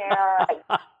wheelchair.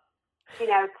 You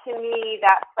know, to me,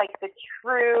 that's like the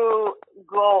true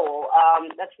goal.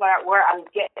 That's where I'm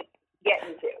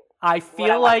getting to. I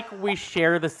feel like we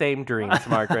share the same dreams,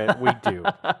 Margaret. We do.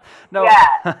 No. Yeah.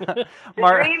 The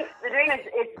Mar- dream is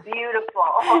it's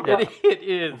beautiful. It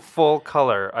is. Full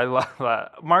color. I love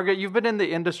that. Margaret, you've been in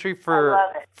the industry I love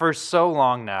it. for so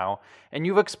long now, and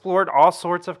you've explored all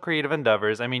sorts of creative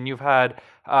endeavors. I mean, you've had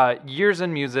years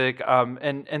in music,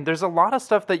 and there's a lot of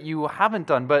stuff that you haven't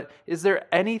done, but is there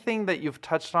anything that you've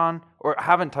touched on or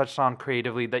haven't touched on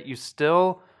creatively that you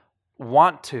still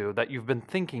want to, that you've been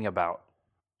thinking about?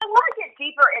 I want to get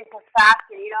deeper into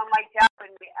fashion. You know, my job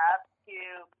opened me up to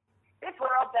this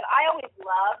world that I always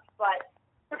loved, but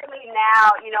certainly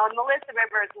now, you know, and Melissa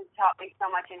Rivers has taught me so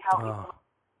much and helped me.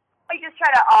 I just try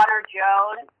to honor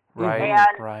Joan. Right,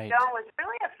 And right. Joan was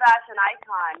really a fashion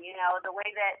icon, you know, the way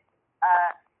that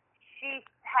she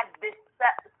had this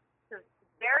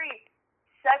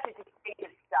such a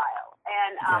distinctive style.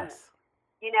 And, Yes.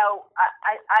 you know,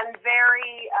 I'm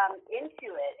very into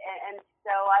it. And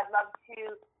so I'd love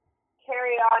to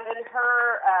carry on in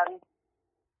her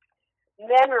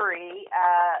memory,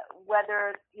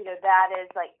 whether, you know, that is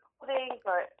like clothing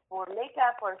or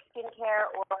makeup or skincare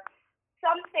or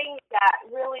something that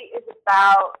really is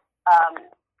about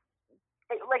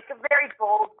like a very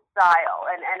bold style,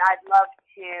 and I'd love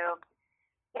to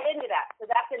get into that. So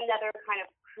that's another kind of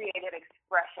creative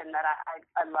expression that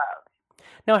I love.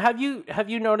 Now, have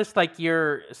you noticed, like,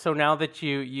 so now that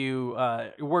you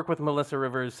work with Melissa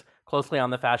Rivers closely on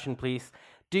the fashion piece,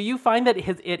 do you find that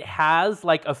it has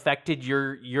like affected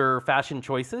your fashion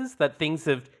choices, that things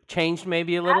have changed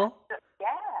maybe a little? Yeah.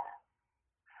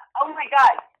 Oh my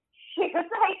God. She was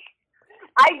like,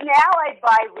 I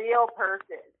buy real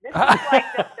purses. This is like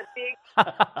the big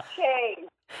change.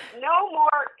 No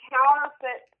more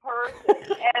counterfeit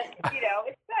person. And, you know,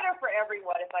 it's better for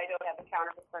everyone if I don't have a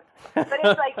counterfeit person. But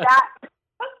it's like that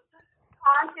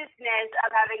consciousness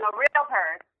of having a real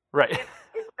purse. Right.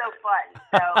 It's so fun.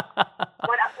 So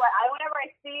whenever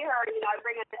I see her, you know, I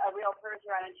bring a real purse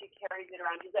around and she carries it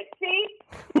around. She's like, see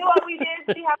what we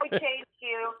did? See how we changed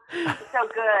you? It's so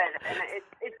good. And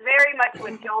it's very much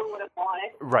what Joan would have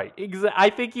wanted. Right. I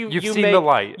think you've seen the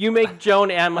light. You make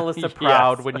Joan and Melissa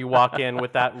proud Yes. when you walk in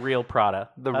with that real Prada.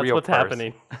 The That's real what's purse.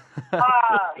 happening. They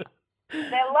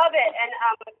love it. And,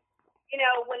 you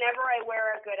know, whenever I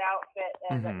wear a good outfit,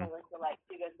 as Melissa likes,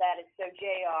 she goes, that is so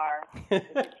JR.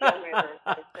 It's Joan Rivers.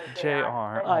 It's so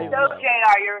JR. It's so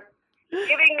JR. You're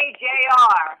giving me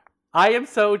JR. I am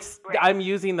I'm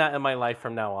using that in my life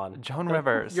from now on. Joan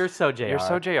Rivers. You're so JR. You're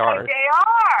so JR.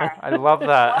 JR. I love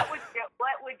that.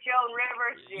 What would Joan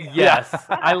Rivers do? Yes,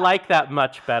 I like that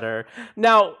much better.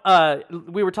 Now,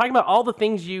 we were talking about all the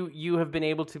things you have been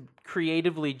able to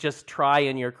creatively just try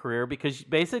in your career because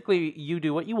basically you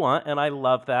do what you want, and I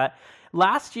love that.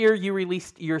 Last year, you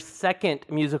released your second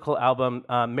musical album,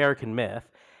 American Myth,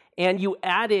 and you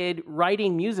added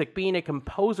writing music, being a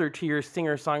composer to your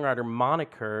singer-songwriter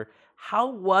moniker. How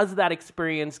was that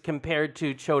experience compared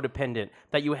to Codependent,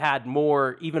 that you had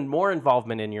even more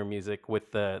involvement in your music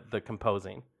with the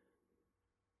composing?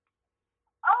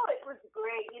 Oh, it was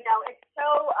great. You know, it's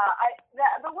so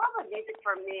the world of music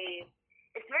for me,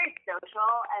 it's very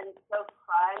social and so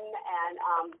fun,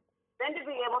 and then to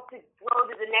be able to go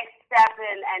to the next step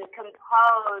and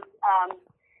compose,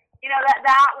 you know,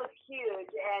 that was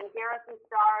huge. And Garrison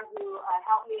Starr, who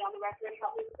helped me on the record,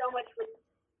 helped me so much with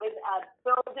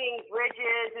building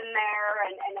bridges in there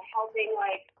and helping,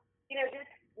 like, you know, just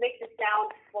make the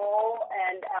sound full.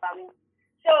 And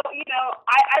so, you know,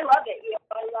 I love it. You know,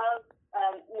 I love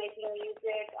making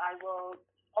music. I will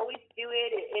always do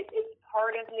it. It's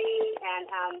part of me.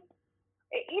 And,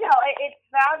 you know, it's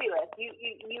fabulous.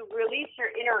 You release your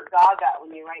inner Gaga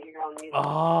when you write your own music.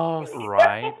 Oh,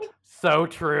 Right. so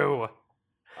true.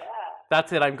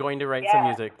 That's it. I'm going to write some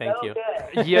music. Thank you.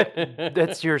 Good. Yeah,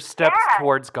 that's your steps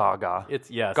towards Gaga.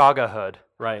 It's yes. Gaga-hood.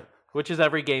 Right. Which is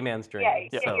every gay man's dream. Yeah, you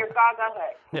get your Gaga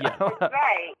hood. Yeah. That's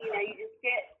right. You know, you just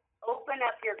open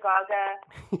up your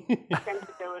Gaga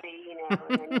sensibility, you know,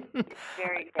 and it's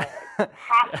very good.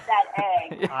 Hatch that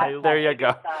egg. There you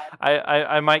go.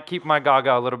 I might keep my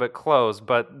Gaga a little bit closed,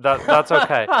 but that's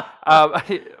okay.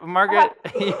 Margaret,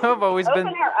 you have always been.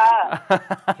 Open her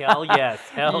up. Hell yes.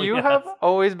 Hell You yes. have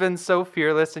always been so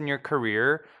fearless in your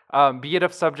career, be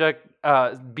it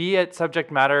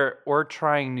subject matter or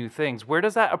trying new things. Where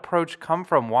does that approach come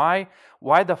from? Why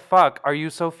the fuck are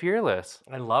you so fearless?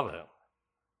 I love it.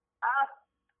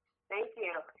 Thank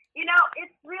you. You know,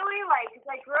 it's really like, because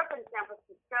I grew up in San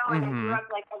Francisco, and I grew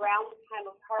up like around the time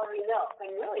of Harvey Milk.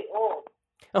 I'm really old.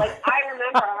 Like, I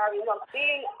remember Harvey Milk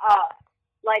being,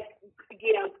 like,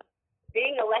 you know,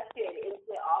 being elected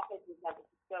into office in San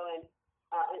Francisco and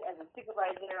as a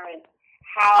supervisor, and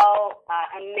how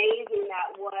amazing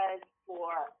that was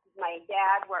for my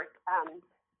dad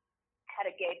had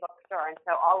a gay bookstore, and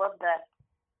so all of the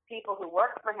people who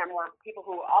worked for him were people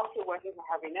who were also working for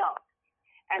Harvey Milk.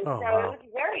 And so it was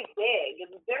very big. It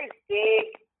was a very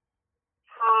big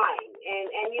time.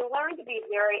 And you learn to be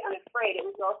very unafraid. It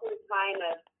was also the time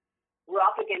of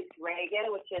Rock Against Reagan,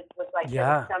 was like there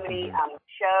were so many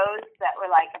shows that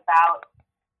were like about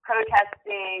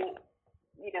protesting,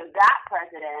 you know, that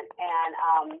president.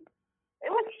 And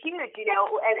it was huge, you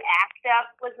know, and ACT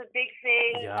UP was a big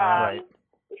thing,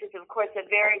 which is, of course, a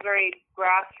very, very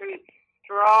grassroots,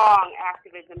 strong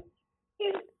activism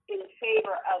in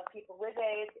favor of people with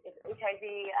AIDS, HIV,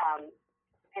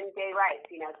 and gay rights,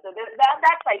 you know. So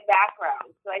that's like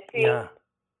background. So I think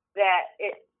that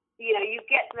you know, you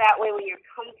get that way when you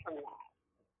come from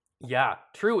that. Yeah,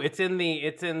 true. It's in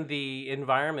the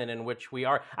environment in which we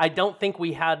are. I don't think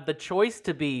we had the choice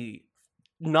to be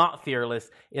not fearless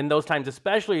in those times,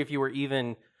 especially if you were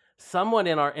even someone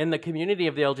in the community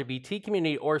of the LGBT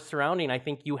community or surrounding. I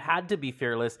think you had to be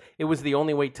fearless. It was the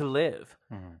only way to live.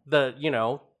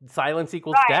 Silence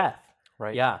equals death.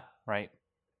 Right. Yeah. Right.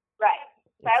 Right.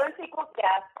 Silence equals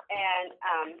death. And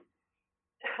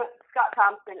Scott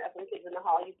Thompson, I think he's in the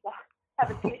hall, used to have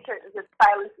a T-shirt that says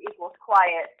 "Silence equals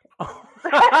quiet."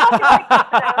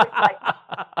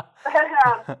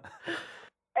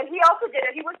 And he also did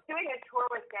it. He was doing a tour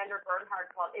with Sandra Bernhard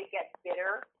called "It Gets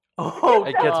Bitter." Oh,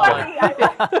 It gets better.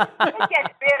 It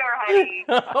gets bitter, honey.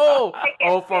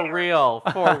 For real.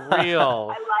 For real.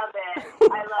 I love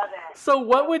it. So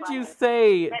what would you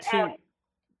say to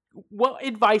what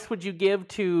advice would you give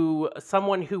to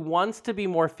someone who wants to be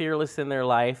more fearless in their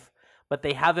life, but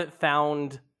they haven't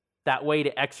found that way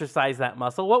to exercise that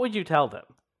muscle? What would you tell them?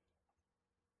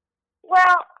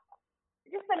 Well,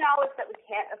 just the knowledge that we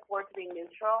can't afford to be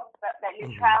neutral, that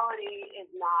neutrality is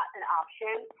not an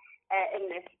option in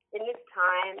this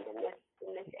time,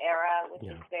 in this era, which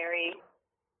is very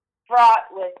fraught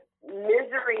with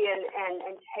misery and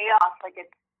chaos. Like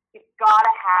you've got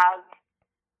to have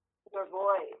your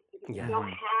voice, because you don't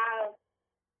have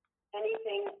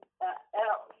anything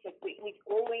else. Like we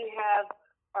only have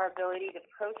our ability to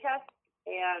protest,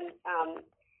 and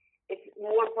it's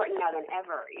more important now than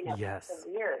ever. Yes. It's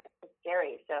weird, it's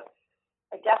scary. So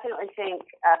I definitely think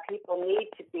people need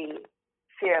to be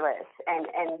fearless and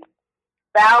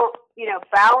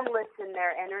boundless in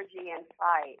their energy and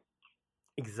fight.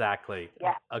 Exactly.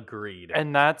 Yeah. Agreed.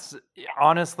 And that's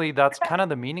honestly, that's kind of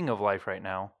the meaning of life right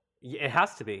now. Yeah, it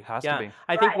has to be. Has to be.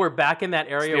 I think we're back in that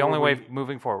area. It's the only where way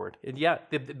moving forward.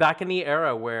 Back in the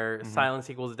era where silence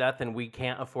equals death, and we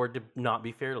can't afford to not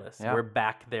be fearless. Yeah. We're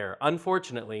back there,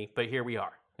 unfortunately, but here we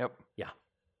are. Yep. Yeah.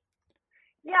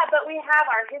 Yeah, but we have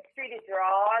our history to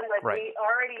draw on. Like Right. we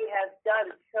already have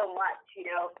done so much.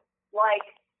 Like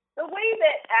the way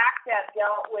that ACT UP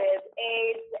dealt with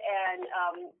AIDS and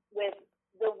with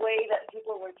the way that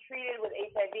people were treated with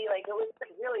HIV, like it was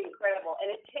really incredible, and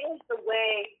it changed the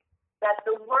way that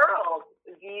the world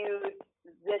viewed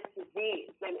this disease,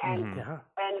 and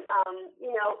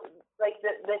like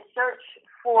the search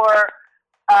for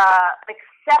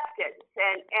acceptance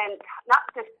and not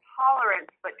just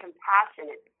tolerance but compassion.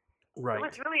 It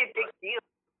was really a big deal.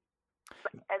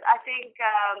 And I think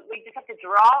we just have to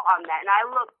draw on that, and I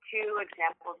look to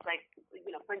examples like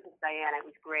Princess Diana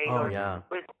was great, or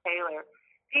Liz Taylor.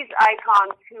 These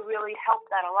icons who really helped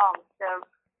that along. So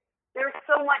there's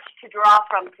so much to draw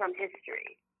from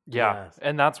history. Yeah,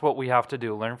 and that's what we have to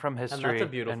do: learn from history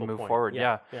and move forward.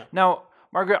 Yeah. Now,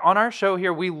 Margaret, on our show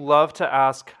here, we love to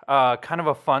ask kind of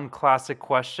a fun classic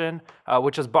question,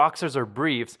 which is boxers or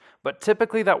briefs. But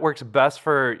typically, that works best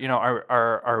for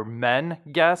our men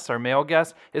guests, our male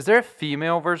guests. Is there a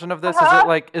female version of this?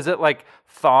 Is it like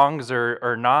thongs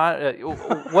or not?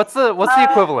 What's the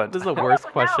equivalent? This is the worst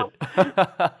question.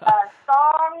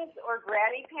 Thongs or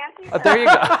granny panties? There you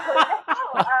go.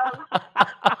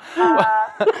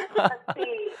 Let's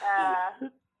see.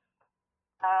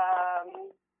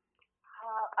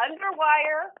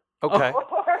 Underwire. Okay.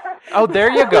 Oh,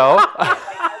 there you go.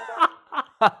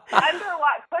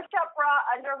 Underwire, push-up bra,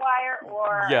 underwire,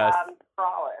 or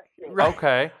braless.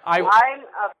 Okay.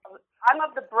 I'm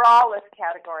of the braless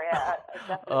category.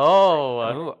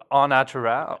 Au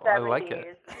naturel. I like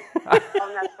it. Au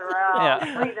naturel. Yeah.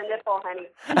 Free the nipple, honey.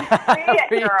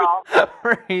 Free it, girl.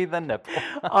 Free the nipple.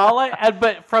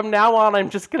 But from now on, I'm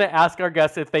just gonna ask our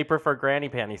guests if they prefer granny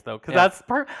panties, though, because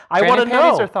I want to know.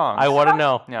 Panties or thongs? I want to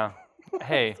know. Yeah.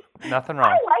 Hey, nothing wrong.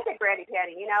 I like a granny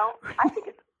panty. I think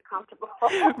it's comfortable.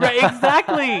 Right,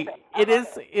 exactly. It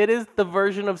is the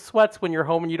version of sweats when you're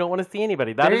home and you don't want to see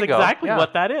anybody. That is exactly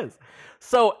what that is.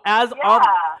 So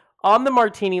on the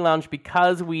Martini Lounge,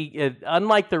 because we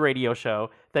unlike the radio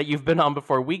show that you've been on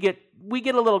before, we get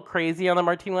a little crazy on the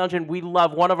Martini Lounge, and we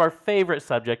love, one of our favorite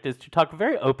subjects is to talk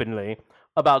very openly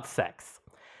about sex.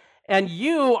 And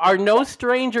you are no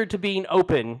stranger to being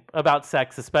open about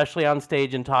sex, especially on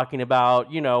stage and talking about,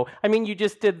 you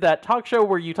just did that talk show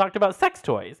where you talked about sex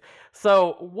toys.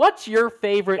 So what's your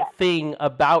favorite thing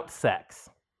about sex?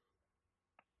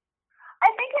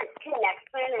 I think it's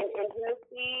connection and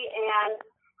intimacy, and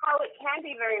how it can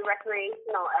be very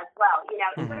recreational as well. It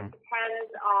sort of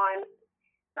depends on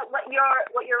what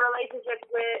your relationship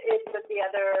is with the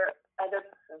other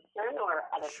person or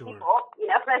other people.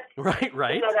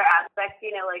 Right. Other aspects.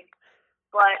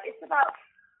 But it's about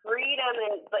freedom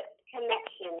but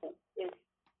connection is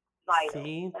vital.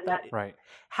 See, right.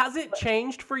 Has it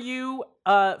changed for you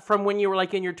from when you were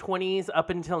like in your 20s up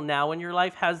until now in your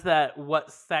life? Has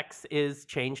what sex is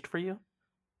changed for you?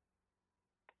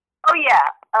 Oh yeah,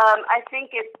 I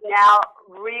think it's now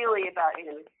really about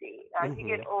intimacy. As you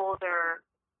get older,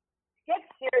 it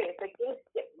gets serious. Like things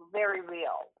get very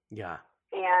real. Yeah.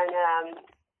 And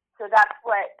so that's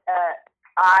what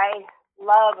I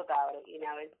love about it.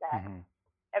 Is that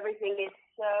everything is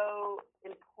so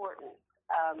important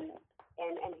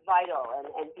and vital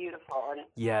and beautiful. And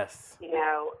yes,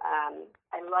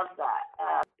 I love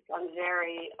that. I'm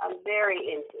very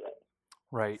into it.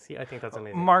 Right. See, I think that's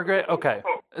amazing. Margaret, okay.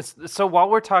 So while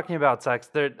we're talking about sex,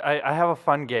 I have a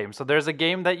fun game. So there's a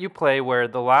game that you play where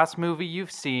the last movie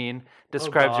you've seen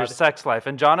describes your sex life.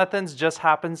 And Jonathan's just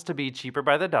happens to be Cheaper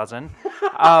by the Dozen.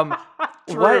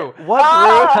 True.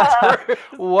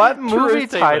 What movie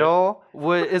statement. title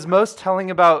is most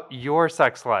telling about your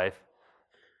sex life?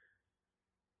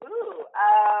 Ooh,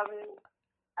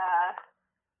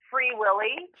 Free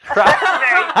Willy.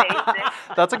 Very basic.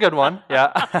 That's a good one.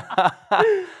 Yeah.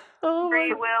 Oh,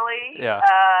 Free Willy. Yeah.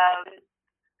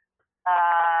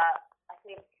 I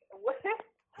think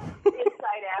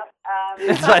Inside Out.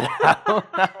 Inside Out.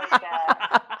 Like,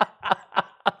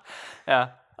 Yeah.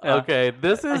 Okay,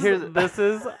 this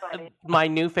is funny. my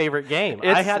new favorite game. I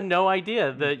It's- had no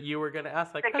idea that you were going to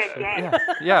ask that It's a good question. game.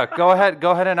 Yeah. Go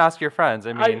ahead and ask your friends.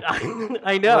 I mean,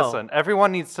 I know. listen,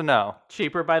 everyone needs to know.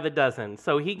 Cheaper by the dozen.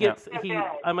 So he gets Okay.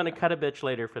 I'm going to cut a bitch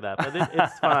later for that, but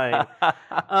it's fine.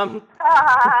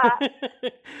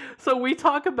 So we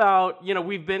talk about,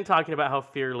 we've been talking about how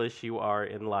fearless you are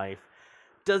in life.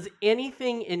 Does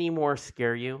anything anymore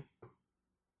scare you?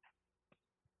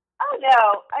 Oh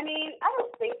no, I mean I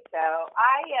don't think so.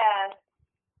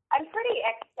 I'm pretty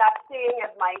accepting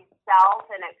of myself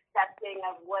and accepting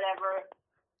of whatever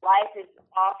life is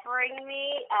offering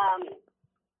me.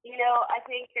 I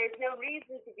think there's no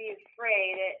reason to be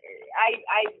afraid.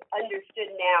 I understood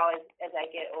now as I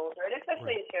get older, and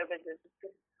especially in show business,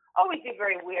 it's always be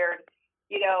very weird.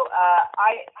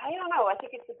 I don't know. I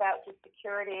think it's about just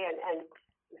security and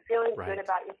feeling Right. good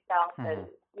about yourself, and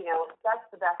that's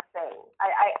the best thing.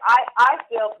 I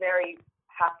feel very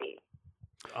happy.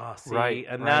 Oh, see, Right,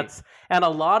 and right. and a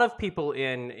lot of people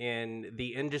in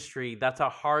the industry, that's a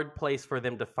hard place for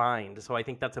them to find. So I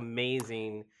think that's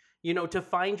amazing, to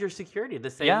find your security, to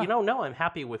say, Yeah. no, I'm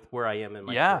happy with where I am in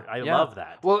my Yeah. career. I yeah. love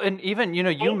that. Well, and even you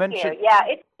Thank mentioned. you. Yeah,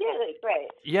 it's really great.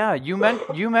 Yeah, you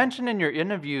mentioned in your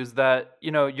interviews that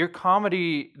your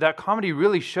comedy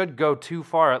really should go too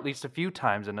far at least a few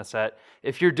times in a set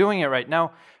if you're doing it right.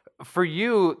 Now, for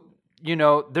you,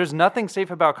 there's nothing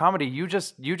safe about comedy. You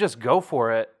just go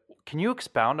for it. Can you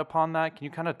expound upon that? Can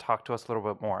you kind of talk to us a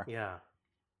little bit more? Yeah.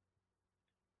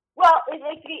 Well, it's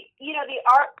like the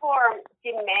art form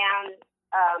demands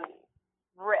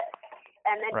risk,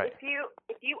 and then Right. if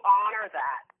you honor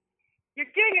that, you're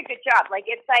doing a good job. Like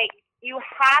it's like you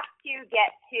have to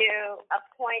get to a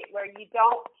point where you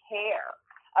don't care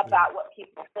about what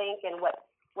people think and what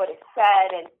is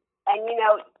said, and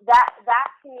that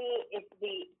to me is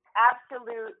the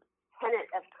absolute tenet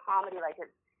of comedy. Like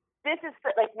this is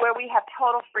like where we have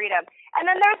total freedom. And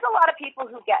then there's a lot of people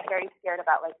who get very scared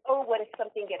about like, oh, what if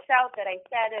something gets out that I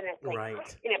said and it's like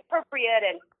Right. inappropriate,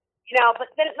 and but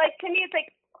then like to me it's like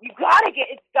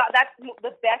that's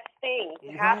the best thing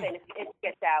to happen if it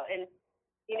gets out, and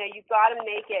you got to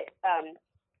make it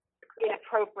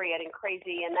inappropriate and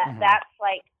crazy, and that's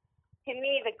like to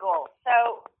me the goal.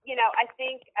 So I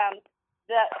think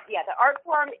the art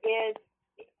form is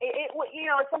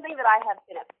it's something that I have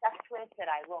been obsessed with, that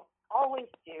I will always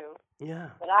do, Yeah.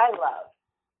 that I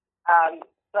love.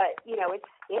 But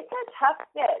it's a tough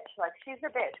bitch. Like she's a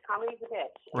bitch. Comedy's a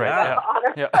bitch. Right. You gotta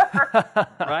honor Yeah.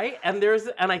 her. Right?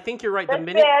 And I think you're right. The The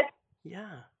minute bitch. Yeah.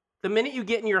 The minute you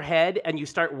get in your head and you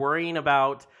start worrying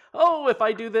about, oh, if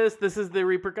I do this, this is the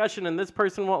repercussion and this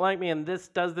person won't like me and this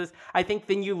does this, I think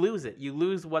then you lose it. You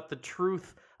lose what the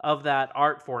truth of that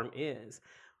art form is.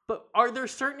 But are there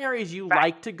certain areas you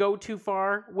like to go too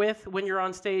far with when you're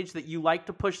on stage, that you like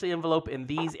to push the envelope in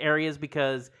these areas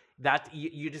because that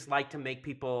you just like to make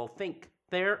people think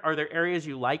there? Are there areas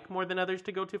you like more than others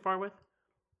to go too far with?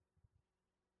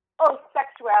 Oh,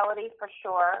 sexuality for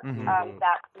sure. Mhm.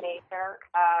 That's major.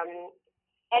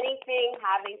 Anything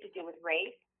having to do with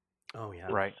race Oh, yeah.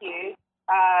 is Right. huge.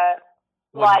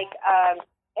 Well,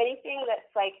 Anything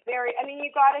that's like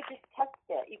you gotta just test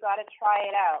it. You gotta try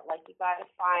it out. Like you gotta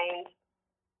find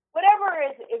whatever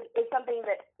is something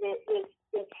that is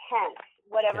intense.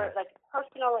 Whatever, Yeah. like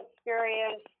personal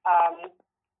experience.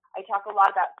 I talk a lot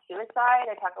about suicide.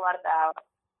 I talk a lot about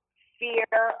fear,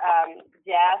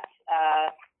 death,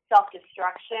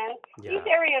 self-destruction. Yeah. These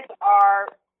areas are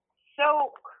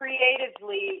so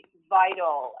creatively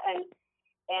vital and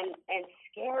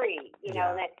scary,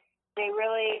 Yeah. that they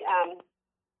really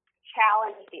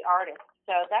challenge the artist.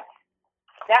 So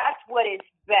that's what is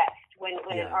best when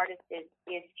Yeah. an artist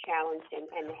is challenged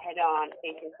and head on,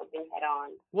 facing something head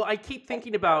on. Well, I keep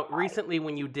thinking about recently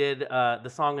when you did the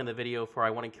song and the video for "I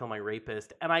Want to Kill My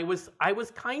Rapist," and I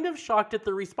was kind of shocked at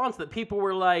the response that people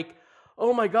were like,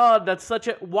 "Oh my God,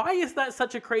 why is that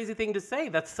such a crazy thing to say?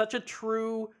 That's such a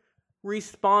true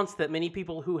response that many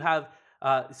people who have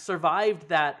survived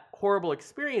that horrible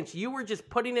experience, you were just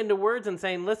putting into words and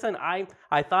saying, listen, I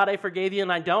thought I forgave you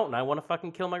and I don't, and I want to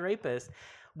fucking kill my rapist."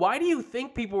 Why do you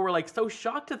think people were like so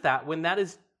shocked at that when that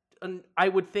is, I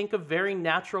would think, a very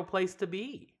natural place to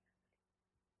be?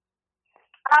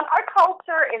 Our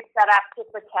culture is set up to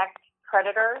protect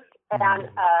predators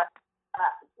and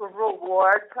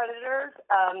reward predators.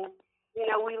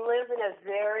 We live in a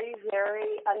very,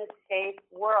 very unsafe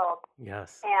world.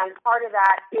 Yes. And part of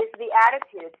that is the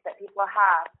attitudes that people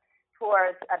have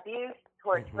towards abuse,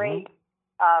 towards rape.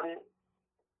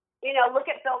 Look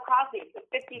at Bill Cosby.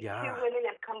 52 women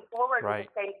have come forward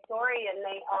with the same story, and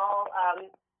they all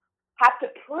have to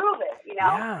prove it,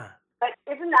 Yeah. But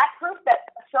isn't that proof that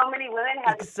so many women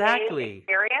have the same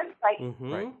experience? Like,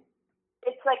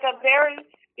 it's like a very,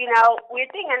 weird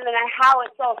thing. And then how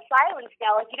it's all silenced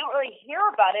now. Like, you don't really hear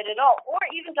about it at all. Or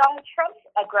even Donald Trump's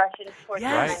aggression towards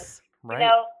women. Right.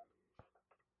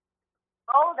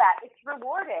 All of that, it's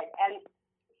rewarded. And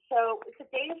so it's a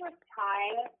dangerous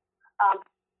time.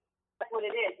 That's what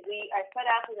it is. We are set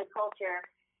up in the culture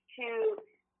to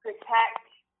protect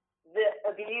the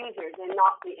abusers and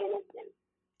not the innocent.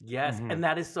 Yes, and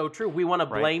that is so true. We want to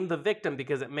blame the victim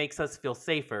because it makes us feel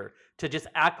safer to just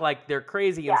act like they're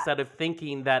crazy instead of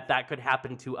thinking that could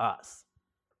happen to us.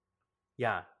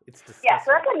 Yeah, it's disgusting. Yeah,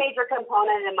 so that's a major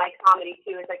component in my comedy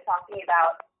too, is like talking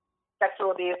about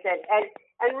sexual abuse and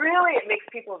really it makes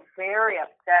people very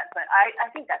upset, but I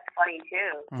think that's funny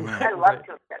too. I love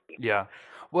to upset people. Yeah.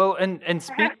 Well, and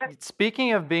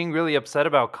speaking of being really upset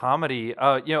about comedy,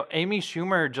 Amy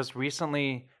Schumer just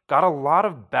recently got a lot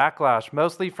of backlash,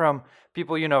 mostly from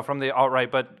people, from the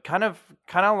alt-right, but kind of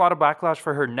a lot of backlash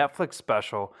for her Netflix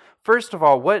special. First of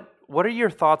all, what are your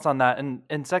thoughts on that?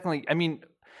 And secondly, I mean,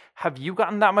 have you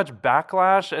gotten that much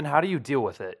backlash, and how do you deal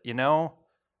with it,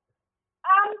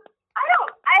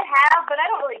 I have, but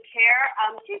I don't really care.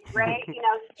 She's great,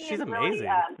 she's amazing. Really,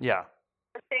 I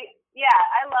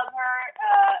love her.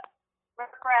 We're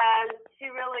friends.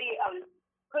 She really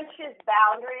pushes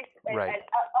boundaries and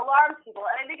alarms people.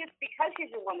 And I think it's because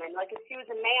she's a woman. Like, if she was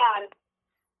a man,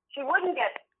 she wouldn't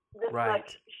get this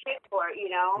much shit for it,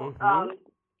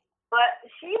 But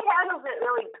she handles it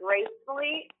really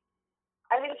gracefully.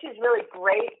 I think she's really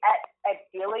great at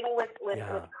dealing with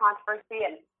controversy,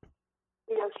 and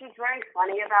she's very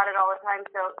funny about it all the time.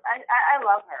 So I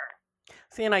love her.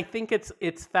 See, and I think it's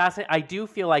fascinating. I do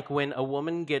feel like when a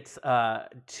woman gets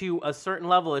to a certain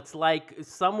level, it's like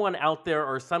someone out there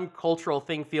or some cultural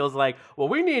thing feels like, well,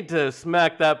 we need to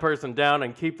smack that person down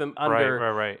and keep them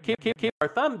under, keep our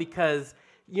thumb, because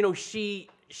she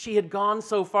had gone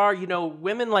so far.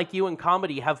 Women like you in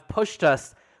comedy have pushed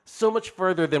us so much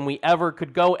further than we ever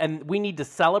could go, and we need to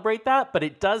celebrate that. But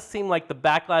it does seem like the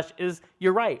backlash is,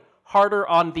 you're right, harder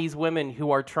on these women who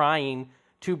are trying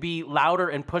to be louder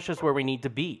and push us where we need to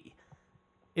be.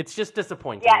 It's just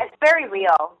disappointing. Yeah, it's very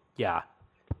real. Yeah,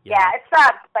 it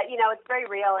sucks, but it's very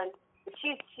real, and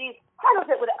she handles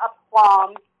it with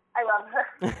aplomb. I love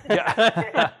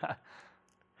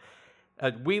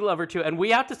her. We love her too, and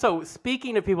we have to. So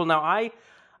speaking of people, now I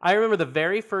remember the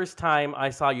very first time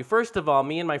I saw you. First of all,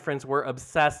 me and my friends were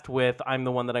obsessed with I'm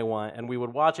the One That I Want, and we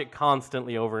would watch it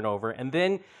constantly over and over. And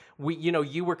then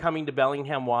you were coming to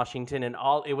Bellingham, Washington, and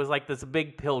it was like this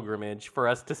big pilgrimage for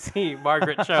us to see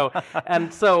Margaret Cho.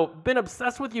 And so been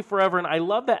obsessed with you forever, and I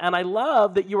love that. And I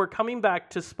love that you are coming back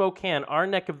to Spokane, our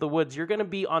neck of the woods. You're going to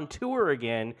be on tour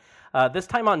again. This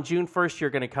time on June 1st,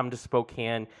 you're going to come to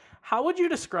Spokane. How would you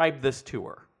describe this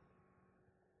tour?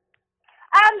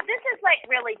 This is like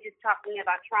really just talking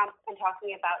about Trump and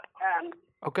talking about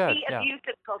the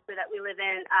abusive culture that we live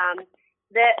in.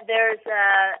 There's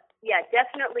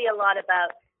definitely a lot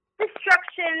about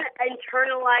destruction,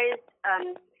 internalized,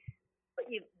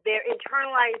 their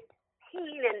internalized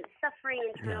pain and suffering,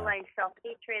 internalized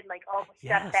self-hatred, like all the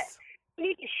stuff that you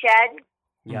need to shed.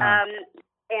 Yeah.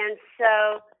 And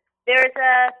so there's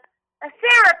a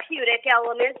therapeutic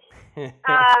element,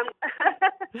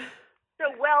 so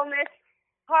wellness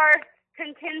part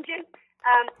contingent,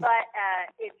 but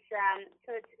it's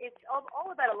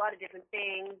all about a lot of different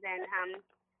things, and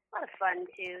a lot of fun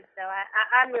too. So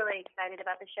I'm really excited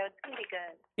about the show. It's gonna be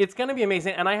good. It's gonna be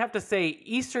amazing, and I have to say,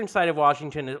 eastern side of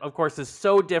Washington, of course, is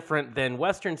so different than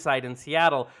western side in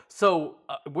Seattle. So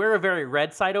we're a very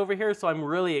red side over here. So I'm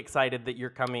really excited that you're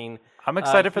coming. I'm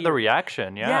excited for the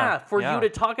reaction. Yeah, for you to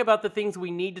talk about the things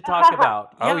we need to talk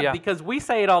about. Because we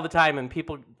say it all the time, and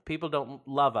people don't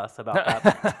love us about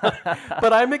that.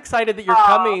 But I'm excited that you're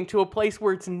coming to a place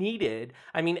where it's needed.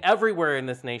 I mean, everywhere in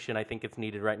this nation, I think it's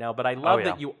needed right now. But I love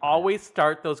that you always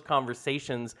start those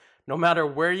conversations, no matter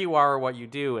where you are or what you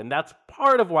do, and that's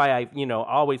part of why I've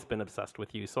always been obsessed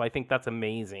with you. So I think that's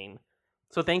amazing.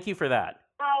 So thank you for that.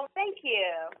 Oh, thank you.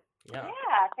 Yeah.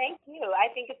 Yeah, thank you.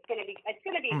 I think it's gonna be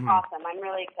awesome. I'm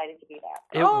really excited to be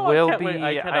there. It Oh, I will can't be. wait.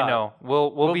 I I cannot. know.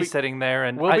 We'll We'll be be- sitting there,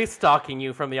 and We'll be stalking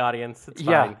you from the audience. It's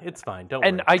Yeah. fine. It's fine. Don't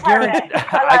and worry. I guarantee.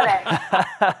 Perfect.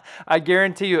 I I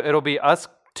guarantee you, it'll be us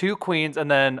two queens,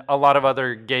 and then a lot of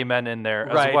other gay men in there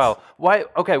Right. as well. Why?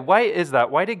 Okay. Why is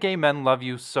that? Why do gay men love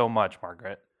you so much,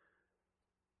 Margaret?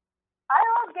 I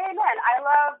love gay men. I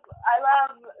love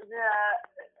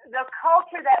the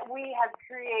culture that we have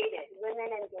created, women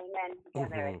and gay men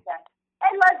together. Mhm.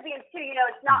 And lesbians too. You know,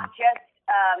 it's not just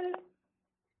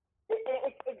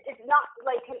it's not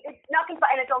like it's not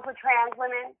confined. And it's also trans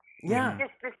women. Yeah. It's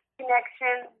just this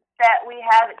connection that we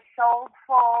have. It's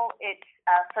soulful. It's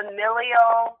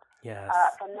familial. Yes.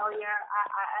 Familiar.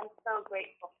 I'm so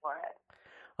grateful for it.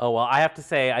 Oh, well, I have to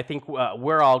say, I think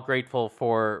we're all grateful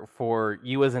for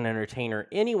you as an entertainer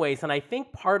anyways, and I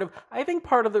think part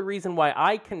of the reason why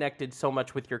I connected so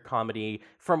much with your comedy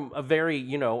from a very,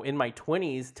 in my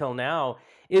 20s till now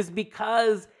is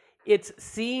because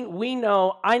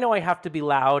I know I have to be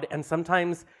loud, and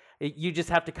sometimes you just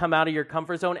have to come out of your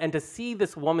comfort zone, and to see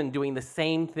this woman doing the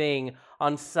same thing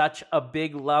on such a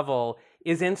big level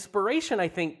is inspiration, I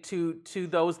think, to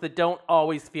those that don't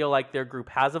always feel like their group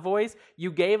has a voice.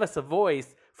 You gave us a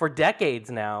voice for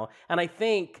decades now, and I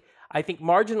think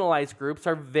marginalized groups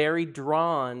are very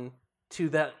drawn to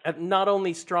that. Not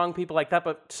only strong people like that,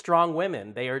 but strong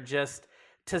women. They are just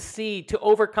to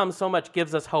overcome so much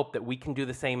gives us hope that we can do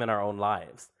the same in our own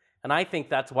lives. And I think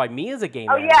that's why me as a gay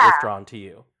man was drawn to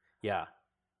you. Yeah.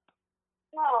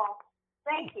 Oh,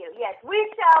 thank you. Yes,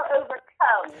 we shall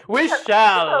overcome. We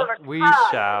shall. We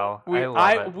shall.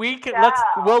 I love it. We can Yeah.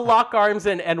 we'll lock arms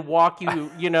and walk you,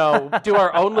 do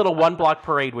our own little 1-block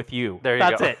parade with you. There you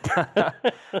That's go. it. I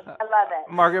love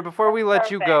it. Margaret, before we let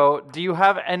you Perfect. go, do you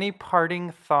have any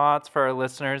parting thoughts for our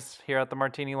listeners here at the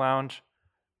Martini Lounge?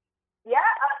 Yeah,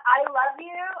 I love you.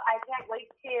 I can't wait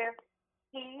to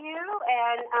see you,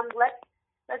 and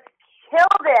let's kill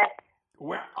this.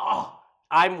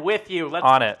 I'm with you. Let's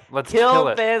On it. Let's kill kill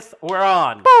it. this. We're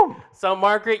on. Boom. So,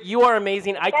 Margaret, you are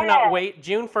amazing. I cannot Yes. wait.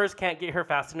 June 1st can't get here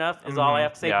fast enough is all I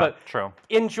have to say. Yeah, But true.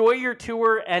 enjoy your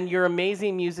tour and your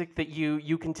amazing music that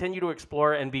you continue to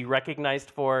explore and be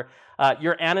recognized for.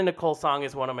 Your Anna Nicole song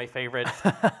is one of my favorites.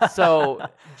 So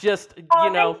just,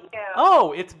 Oh, thank you.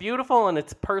 oh, it's beautiful and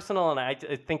it's personal, and I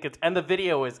think and the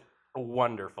video is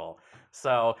wonderful.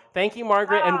 So thank you,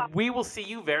 Margaret, Ah. and we will see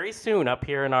you very soon up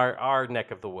here in our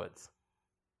neck of the woods.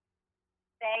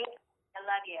 Thanks. I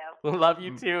love you. Love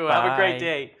you too. Have a great Bye.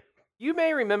 day. You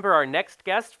may remember our next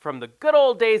guest from the good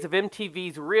old days of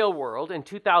MTV's Real World and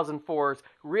 2004's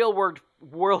Real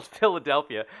World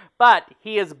Philadelphia, but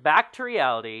he is back to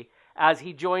reality as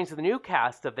he joins the new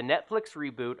cast of the Netflix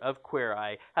reboot of Queer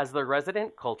Eye as the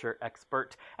resident culture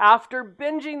expert. After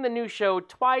binging the new show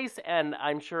twice, and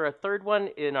I'm sure a third one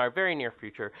in our very near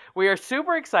future, we are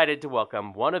super excited to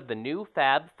welcome one of the new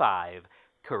Fab Five,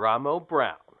 Karamo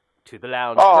Brown, to the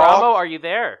lounge. Aw. Karamo, are you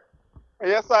there?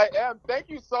 Yes, I am. Thank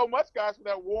you so much, guys, for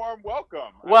that warm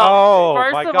welcome. Well, Oh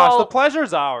first my of gosh, all, the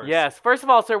pleasure's ours. yes. First of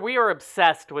all, sir, we are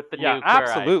obsessed with the Yeah, new Queer Eye.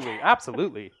 absolutely,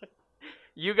 absolutely.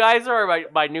 You guys are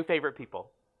my new favorite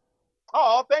people.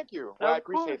 Oh, thank you. Well, Of I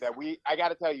appreciate course. that. I got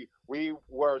to tell you, we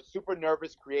were super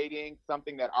nervous creating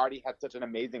something that already had such an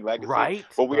amazing legacy. Right,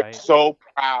 But we are right. so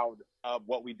proud of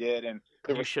what we did, and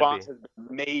the You should response be. has been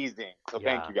amazing. So Yeah.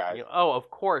 thank you, guys. Oh,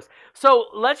 of course. So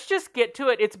let's just get to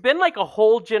it. It's been like a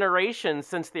whole generation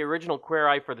since the original Queer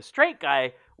Eye for the Straight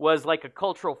Guy was like a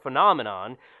cultural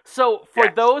phenomenon. So for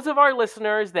Yes. those of our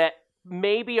listeners that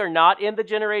maybe are not in the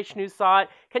generation who saw it,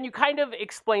 can you kind of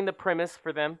explain the premise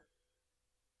for them?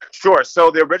 Sure.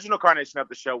 So the original incarnation of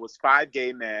the show was 5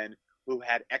 gay men who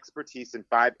had expertise in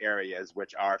 5 areas,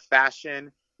 which are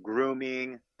fashion,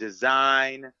 grooming,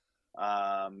 design,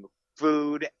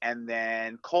 food, and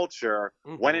then culture.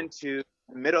 Went into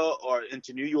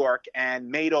into New York and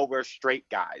made over straight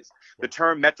guys. The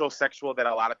term metrosexual that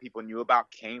a lot of people knew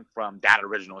about came from that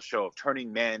original show of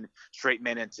turning straight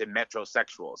men into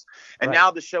metrosexuals. And Right.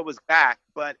 now the show is back,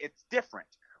 but it's different.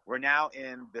 We're now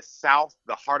in the South,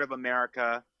 the heart of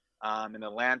America, in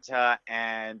Atlanta,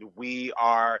 and we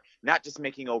are not just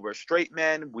making over straight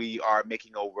men, we are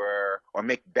making over or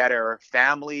make better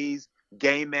families,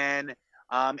 gay men,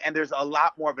 and there's a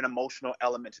lot more of an emotional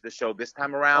element to the show this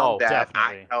time around Oh, that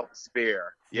definitely. I helped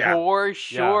spear. Yeah. For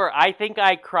sure. I think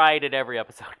I cried at every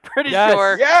episode. Pretty Yes.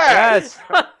 sure. Yes.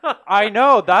 I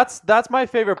know. That's my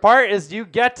favorite part is you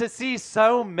get to see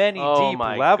so many Oh deep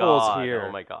my levels God. here.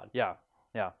 Oh my God. Yeah,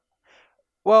 yeah.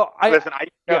 Well, Listen, I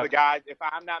tell Yeah. the guys, if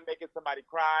I'm not making somebody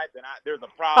cry, then there's a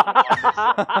problem on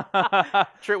this show.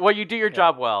 True. Well, you do your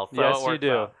job well. So Yes, it you works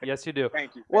do. out. Yes, you do.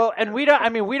 Thank you. Well, and we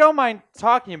don't mind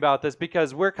talking about this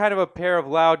because we're kind of a pair of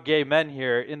loud gay men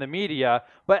here in the media,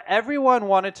 but everyone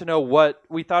wanted to know what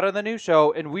we thought of the new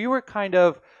show, and we were kind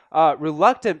of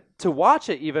reluctant to watch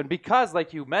it even because,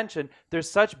 like you mentioned, there's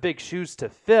such big shoes to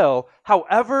fill.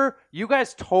 However, you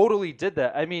guys totally did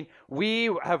that. I mean, we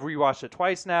have rewatched it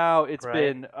twice now. It's Right.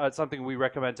 been something we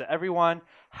recommend to everyone.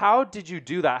 How did you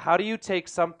do that? How do you take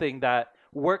something that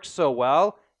works so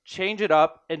well, change it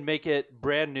up, and make it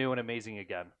brand new and amazing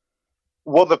again?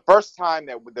 Well, the first time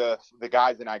that the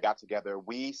guys and I got together,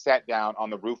 we sat down on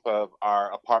the roof of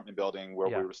our apartment building where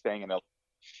Yeah. we were staying in LA,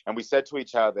 and we said to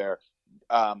each other,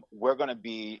 we're going to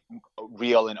be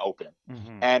real and open.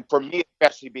 And for me,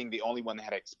 especially being the only one that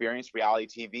had experienced reality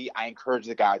TV, I encouraged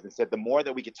the guys and said, the more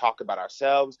that we could talk about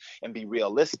ourselves and be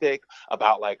realistic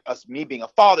about like me being a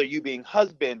father, you being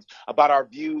husbands, about our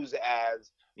views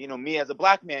as, me as a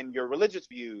black man, your religious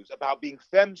views, about being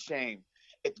femme shamed.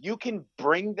 If you can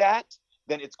bring that,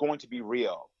 then it's going to be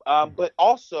real. But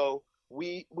also,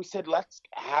 we said, let's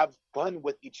have fun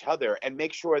with each other and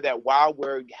make sure that while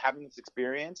we're having this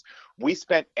experience, we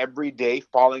spent every day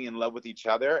falling in love with each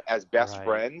other as best Right.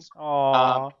 friends.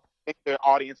 Aww. I think the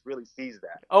audience really sees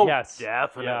that. Oh, yes.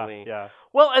 definitely. Yeah.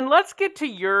 Well, and let's get to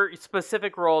your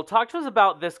specific role. Talk to us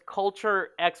about this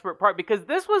culture expert part, because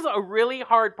this was a really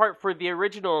hard part for the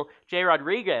original Jay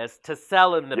Rodriguez to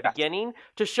sell in the Yes. beginning,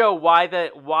 to show why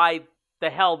the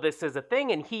hell this is a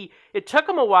thing. And it took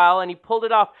him a while and he pulled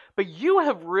it off, but you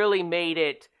have really made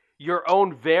it your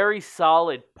own very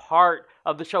solid part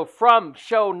of the show from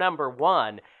show number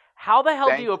one. How the hell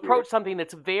Thank do you. you approach something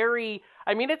that's very,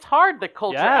 I mean, it's hard, the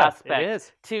culture Yeah, aspect, it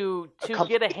is. to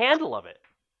get a handle of it.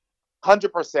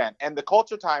 100%. And the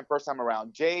culture time first time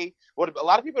around, Jay, what a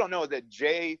lot of people don't know is that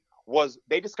Jay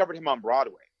they discovered him on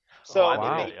Broadway. So I it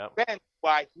wow. made sense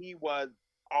why he was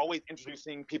always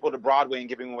introducing people to Broadway and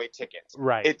giving away tickets.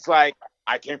 Right. It's like,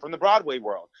 I came from the Broadway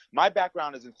world. My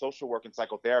background is in social work and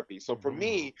psychotherapy. So for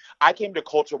me, I came to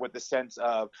culture with the sense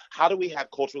of how do we have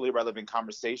culturally relevant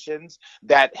conversations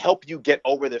that help you get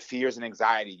over the fears and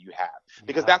anxiety you have?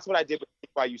 Because that's what I did with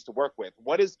people I used to work with.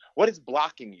 What is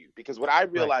blocking you? Because what I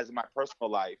realized in my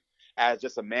personal life as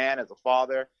just a man, as a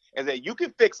father, is that you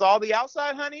can fix all the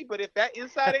outside, honey, but if that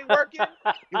inside ain't working,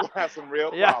 you will have some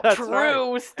real Yeah, problems. that's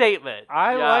True statement.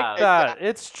 I Yeah. like that.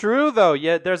 It's true, though.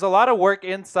 Yeah, there's a lot of work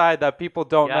inside that people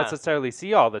don't Yeah. necessarily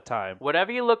see all the time.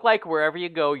 Whatever you look like, wherever you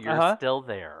go, you're Uh-huh. still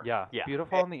there. Yeah. Yeah.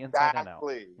 Beautiful on the inside and out.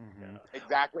 Exactly. Mhm.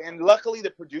 Exactly. And luckily,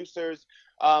 the producers,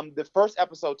 the first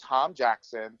episode, Tom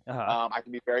Jackson, Uh-huh. I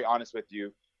can be very honest with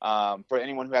you. For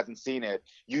anyone who hasn't seen it,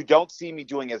 you don't see me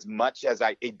doing as much as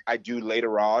I do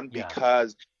later on Yeah.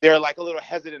 because they're like a little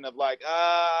hesitant of like,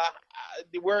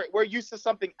 we're used to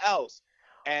something else.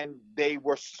 And they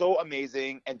were so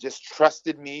amazing and just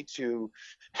trusted me to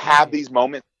have these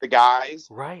moments with the guys.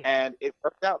 Right. And it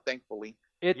worked out, thankfully.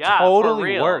 It Yeah, for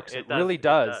totally real. works. It It does. really It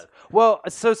does. does. Well,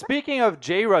 so speaking of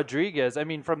Jay Rodriguez, I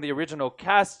mean, from the original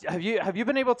cast, have you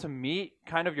been able to meet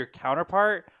kind of your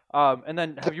counterpart? And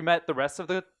then have you met the rest of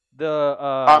the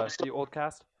old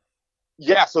cast?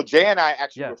 Yeah, so Jay and I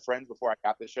actually Yeah. were friends before I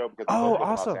got the show because we Oh, both live in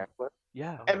Los awesome. Angeles.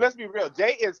 Yeah. And let's be real,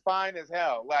 Jay is fine as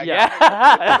hell. Like, Yeah.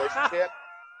 I ain't in a good relationship.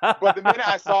 But the minute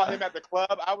I saw him at the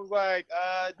club, I was like,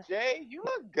 Jay, you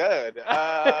look good.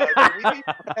 Can we be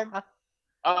friends?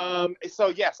 So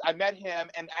yes, I met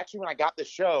him, and actually when I got the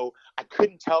show, I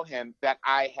couldn't tell him that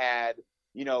I had,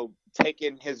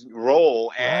 taken his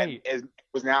role and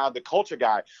was now the culture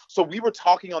guy. So we were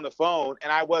talking on the phone,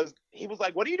 and he was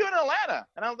like, "What are you doing in Atlanta?"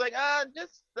 And I was like,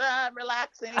 just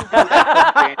relaxing."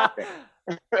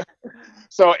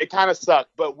 So it kind of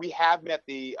sucked, but we have met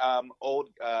the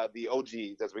the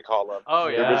OGs, as we call them. Oh,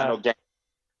 the yeah. original gang.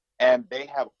 And they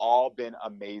have all been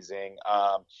amazing.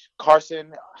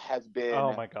 Carson has been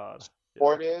Oh my God.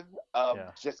 supportive of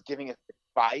Yeah. just giving us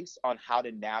advice on how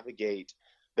to navigate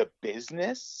the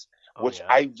business, Oh, which yeah.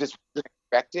 I just wasn't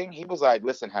expecting. He was like,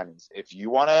 "Listen, honeys, if you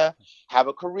want to have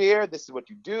a career, this is what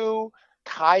you do."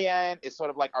 Cayenne is sort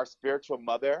of like our spiritual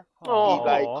mother. Oh. He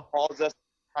like calls us,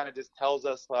 kind of just tells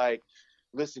us like,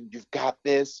 "Listen, you've got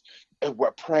this. And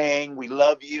we're praying. We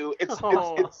love you." It's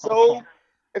so.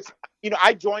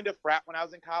 I joined a frat when I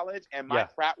was in college, and my Yeah.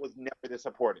 frat was never this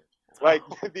supportive. Like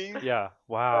these, Yeah.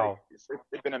 Wow. it's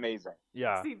been amazing.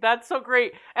 Yeah. See, that's so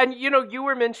great. And you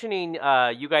were mentioning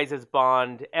you guys as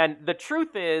Bond, and the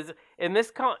truth is, in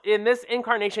this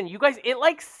incarnation, you guys, it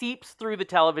like seeps through the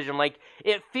television. Like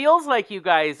it feels like you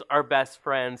guys are best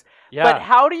friends. Yeah. But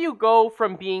how do you go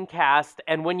from being cast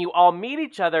and when you all meet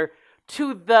each other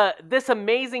to this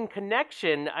amazing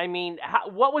connection. I mean,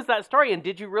 what was that story? And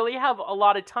did you really have a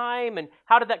lot of time? And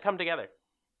how did that come together?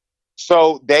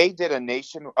 So they did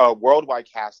a worldwide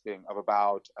casting of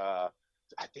about, I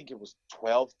think it was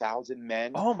 12,000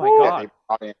 men. Oh my that God. they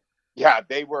brought in. Yeah,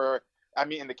 they were. I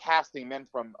mean, in the casting, men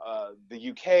from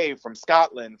the UK, from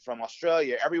Scotland, from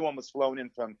Australia. Everyone was flown in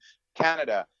from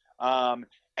Canada.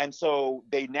 And so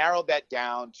they narrowed that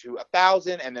down to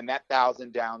 1,000, and then that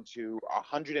 1,000 down to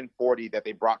 140 that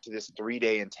they brought to this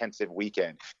 3-day intensive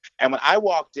weekend. And when I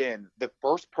walked in, the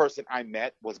first person I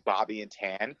met was Bobby and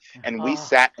Tan, and we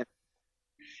sat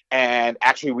and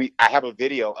actually I have a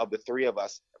video of the three of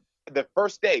us. The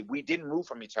first day, we didn't move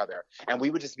from each other, and we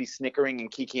would just be snickering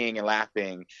and kikiing and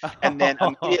laughing. And then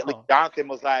immediately, Jonathan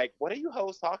was like, "What are you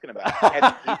hoes talking about?"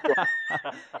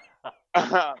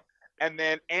 And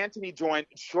then Anthony joined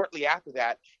shortly after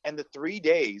that. And the 3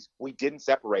 days, we didn't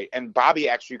separate. And Bobby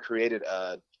actually created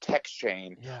a text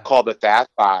chain called the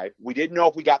Fast Five. We didn't know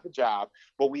if we got the job,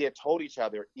 but we had told each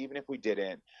other, even if we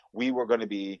didn't, we were going to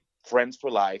be friends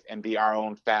for life and be our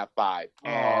own Fab Five.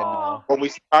 And when we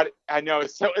started, I know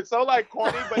it's so like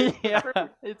corny, but it's true.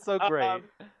 It's so great.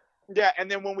 Yeah, and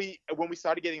then when we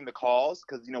started getting the calls,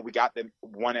 because we got them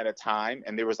one at a time,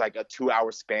 and there was like a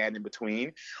 2-hour span in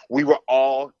between, we were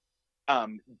all I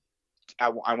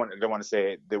don't want to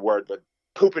say the word, but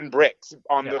pooping bricks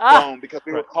on the phone, because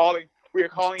we were calling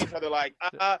each other like,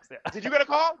 did you get a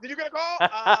call? Did you get a call?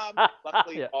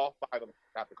 Luckily, all 5 of them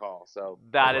got the call. So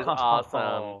that is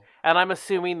awesome. And I'm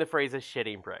assuming the phrase is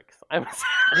shitting bricks.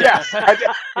 Yes, I did.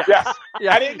 Yes.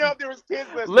 I didn't know if there was kids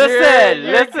listening.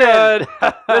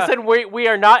 Listen. We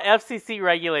are not FCC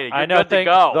regulated. You're I know. good to Thank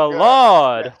go. the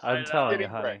Lord. Yes. I'm telling you,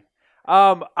 Shitting honey. bricks.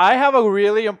 I have a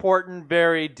really important,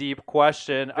 very deep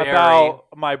question about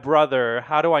my brother.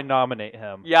 How do I nominate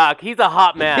him? Yeah, he's a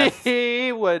hot mess.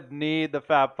 He would need the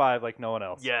Fab Five like no one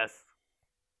else. Yes.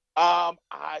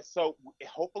 So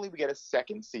hopefully we get a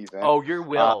second season. Oh, you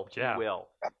will. Yeah. You will.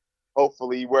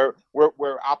 Hopefully,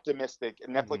 we're optimistic.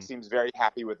 Netflix seems very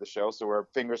happy with the show, so we're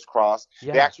fingers crossed.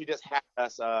 Yeah. They actually just had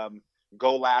us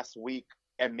go last week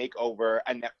and make over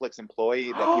a Netflix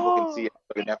employee that people can see at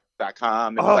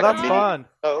Netflix.com. Oh, that's fun.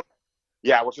 Show.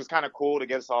 Yeah, which was kind of cool to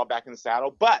get us all back in the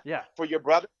saddle. But for your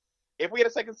brother, if we get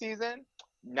a second season,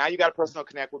 now you got a personal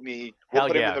connect with me. We'll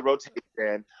put him in the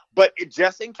rotation. But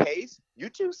just in case, you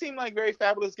two seem like very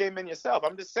fabulous gay men yourself.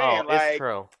 I'm just saying, it's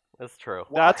true. It's true.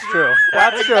 That's true.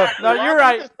 That's true. No, you're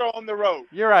right. Just throw on the road.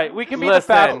 You're right. We can be the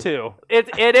Fab too.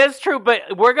 It is true,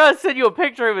 but we're gonna send you a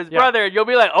picture of his brother, and you'll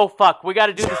be like, "Oh fuck, we got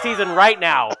to do the season right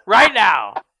now, right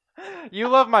now." You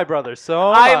love my brother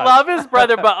so much. I love his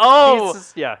brother, but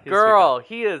he's girl,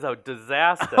 he is a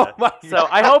disaster. Oh my so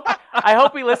I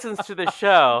hope he listens to the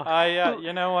show.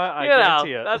 You know what? I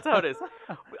guarantee it. That's how it is.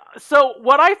 So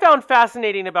what I found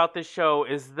fascinating about this show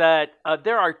is that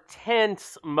there are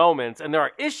tense moments and there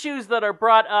are issues that are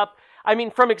brought up. I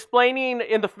mean, from explaining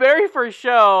in the very first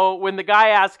show when the guy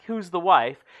asks who's the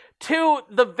wife, to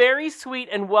the very sweet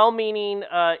and well-meaning,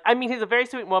 he's a very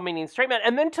sweet and well-meaning straight man.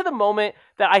 And then to the moment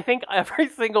that I think every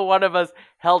single one of us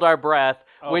held our breath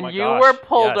when you were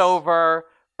pulled over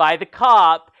by the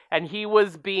cop and he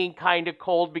was being kind of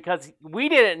cold because we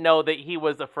didn't know that he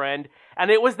was a friend. And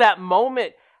it was that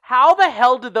moment. How the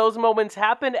hell did those moments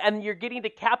happen? And you're getting to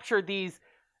capture these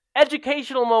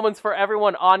educational moments for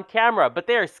everyone on camera, but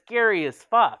they're scary as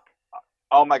fuck.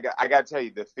 Oh my God, I got to tell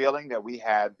you, the feeling that we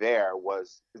had there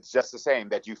it's just the same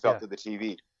that you felt through the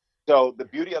TV. So the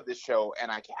beauty of this show, and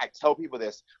I tell people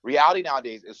this, reality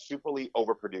nowadays is superly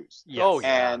overproduced. Yes. Oh,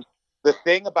 yeah. And the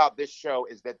thing about this show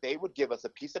is that they would give us a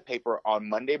piece of paper on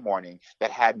Monday morning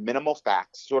that had minimal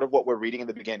facts, sort of what we're reading in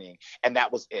the beginning, and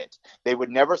that was it. They would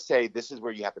never say, this is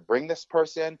where you have to bring this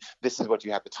person, this is what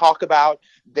you have to talk about.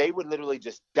 They would literally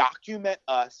just document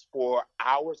us for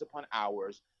hours upon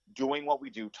hours, doing what we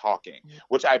do, talking,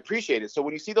 which I appreciated. So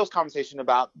when you see those conversations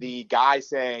about the guy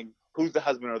saying who's the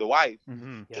husband or the wife,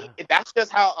 that's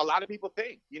just how a lot of people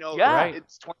think.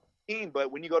 It's 2018, but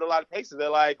when you go to a lot of places, they're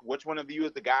like, which one of you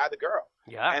is the guy or the girl?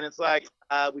 Yeah. And it's like,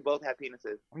 we both have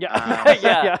penises.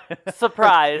 Yeah.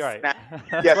 Surprise. Right.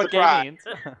 Yeah, what surprise. gay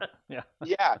means.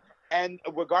 Yeah. And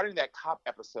regarding that cop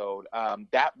episode,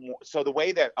 so the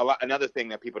way that another thing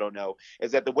that people don't know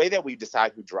is that the way that we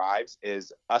decide who drives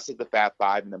is us as the Fab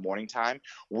Five in the morning time.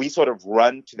 We sort of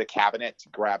run to the cabinet to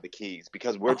grab the keys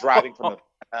because we're driving from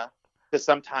Atlanta to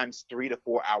sometimes 3 to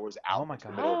 4 hours out in the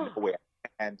middle of nowhere.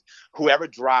 And whoever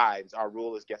drives, our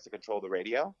rule is gets to control the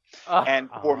radio. And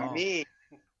for me,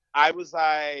 I was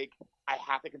like, I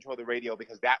have to control the radio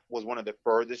because that was one of the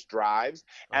furthest drives.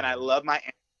 And I love my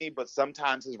but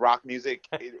sometimes his rock music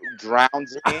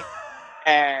drowns me.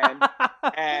 And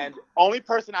and only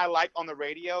person I like on the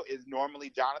radio is normally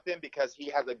Jonathan because he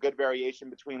has a good variation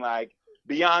between like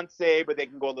Beyonce, but they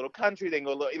can go a little country, they can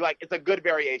go a little like it's a good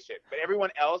variation. But everyone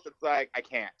else, it's like I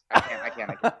can't.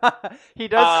 He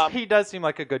does seem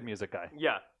like a good music guy.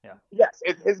 Yeah. Yes,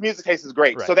 his music taste is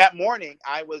great. Right. So that morning,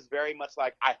 I was very much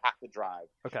like I have to drive,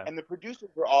 Okay. and the producers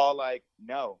were all like,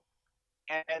 no.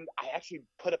 And I actually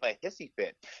put up a hissy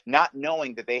fit, not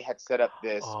knowing that they had set up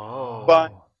this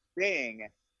fun thing,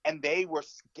 and they were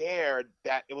scared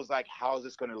that it was like, how is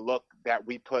this going to look that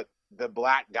we put the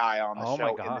black guy on the show?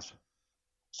 Oh my gosh.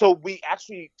 So we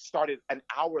actually started an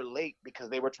hour late because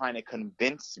they were trying to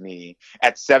convince me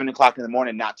at 7 o'clock in the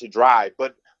morning not to drive.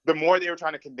 But the more they were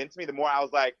trying to convince me, the more I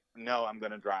was like, no, I'm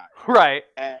going to drive. Right.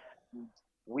 And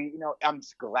I'm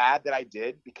glad that I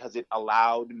did because it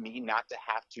allowed me not to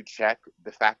have to check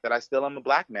the fact that I still am a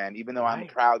black man, even though I'm a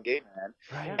proud gay man.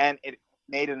 Right. And it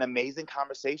made an amazing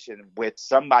conversation with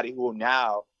somebody who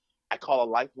now I call a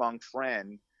lifelong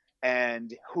friend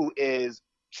and who is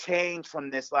changed from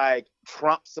this like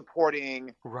Trump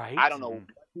supporting, I don't know what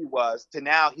he was, to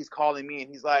now he's calling me and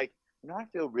he's like, I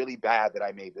feel really bad that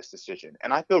I made this decision.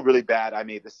 And I feel really bad I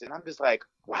made this. And I'm just like,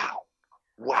 wow.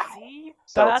 See?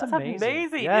 So That's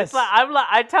amazing. Yes. It's like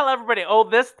I tell everybody,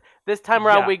 this time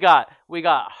around we got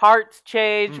hearts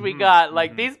changed. We got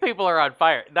like these people are on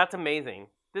fire. That's amazing.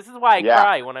 This is why I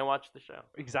cry when I watch the show.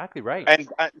 Exactly right. And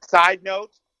side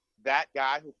note, that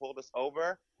guy who pulled us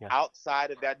over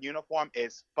outside of that uniform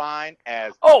is fine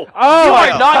as you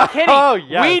are not kidding. Oh,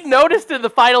 yes. We noticed in the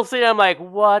final scene. I'm like,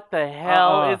 what the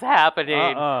hell is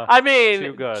happening? I mean,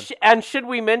 too good. And should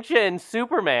we mention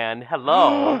Superman?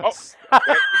 Hello.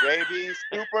 baby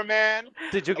Superman.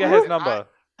 Did you get his number?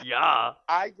 Yeah.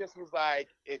 I just was like,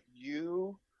 if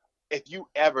you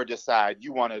ever decide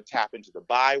you want to tap into the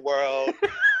bi world,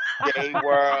 gay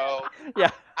world,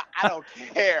 I don't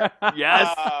care.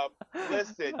 Yes.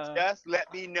 Listen, just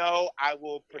let me know. I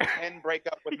will pretend break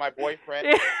up with my boyfriend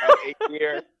of 8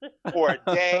 years for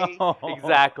a day.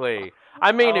 Exactly.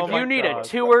 I mean, if my you need a God.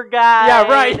 tour guide, Yeah,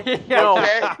 right.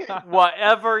 Okay?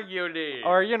 whatever you need,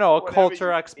 Or a Whatever culture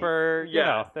you need. expert. You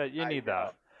know that you need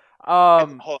that.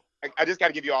 Hold on. I just got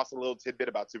to give you also a little tidbit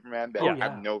about Superman that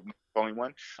I know I'm the only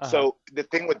one. So the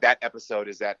thing with that episode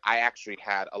is that I actually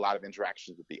had a lot of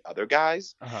interactions with the other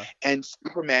guys, and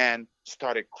Superman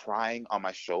started crying on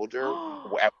my shoulder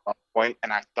at one point,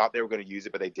 and I thought they were going to use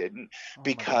it, but they didn't,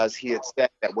 because he had said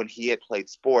that when he had played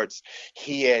sports,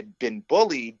 he had been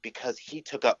bullied because he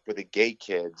took up for the gay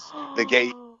kids, the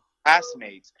gay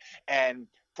classmates, and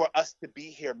for us to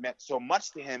be here meant so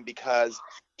much to him because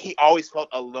he always felt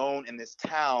alone in this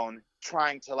town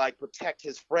trying to like protect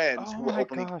his friends who were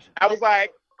opening. I was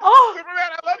like, Superman,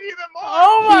 I love you even more.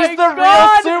 Oh my He's the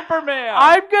God. real Superman.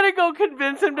 I'm gonna go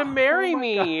convince him to marry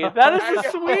me. God. That is I the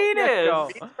know.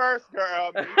 sweetest. Me first,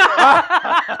 girl. Me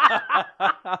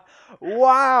first.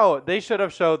 Wow, they should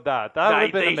have showed that. That would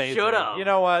have been They amazing. should've. You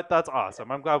know what? That's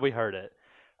awesome. I'm glad we heard it.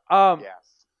 Yes.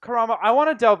 Karama, I want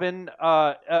to delve in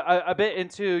a bit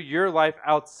into your life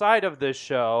outside of this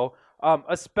show,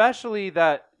 especially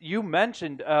that you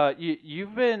mentioned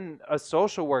you've been a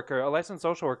social worker, a licensed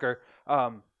social worker,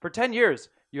 for 10 years.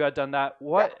 You had done that.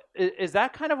 What is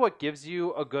that kind of what gives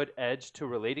you a good edge to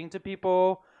relating to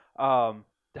people?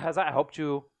 Has that helped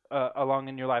you along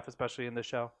in your life, especially in the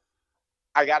show?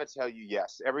 I got to tell you,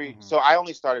 yes. So I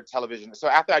only started television. So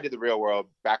after I did The Real World,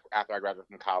 back after I graduated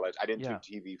from college, I didn't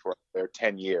do TV for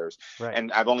 10 years. Right.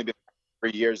 And I've only been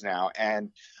 3 years now.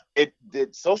 And the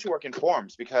social work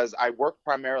informs because I worked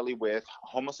primarily with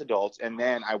homeless adults. And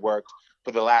then I worked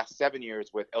for the last 7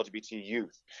 years with LGBT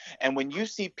youth. And when you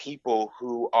see people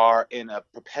who are in a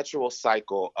perpetual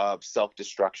cycle of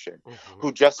self-destruction,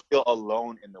 who just feel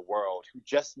alone in the world, who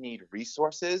just need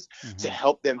resources to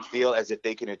help them feel as if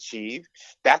they can achieve,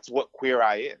 that's what Queer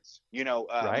Eye is. You know,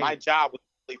 my job was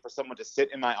really for someone to sit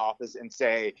in my office and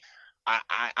say,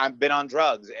 I've been on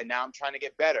drugs and now I'm trying to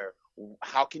get better.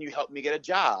 How can you help me get a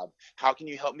job? How can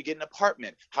you help me get an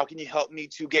apartment? How can you help me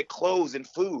to get clothes and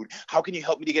food? How can you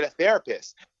help me to get a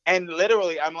therapist? And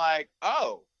literally, I'm like,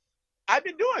 oh, I've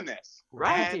been doing this.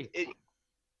 Right.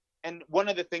 And one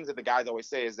of the things that the guys always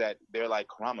say is that they're like,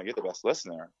 Karama, you're the best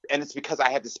listener. And it's because I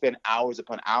had to spend hours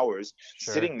upon hours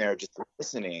sitting there just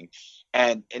listening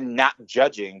and not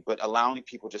judging, but allowing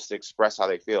people just to express how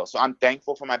they feel. So I'm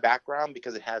thankful for my background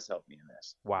because it has helped me in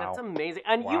this. Wow. That's amazing.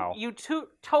 And you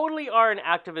totally are an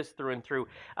activist through and through.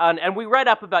 And we read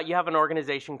up about you have an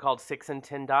organization called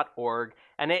 6and10.org.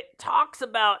 And it talks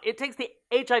about, it takes the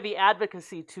HIV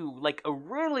advocacy to like a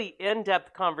really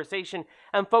in-depth conversation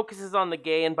and focuses on the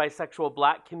gay and bisexual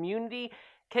Black community.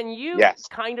 Can you Yes.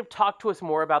 kind of talk to us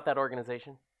more about that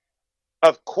organization?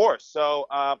 Of course. So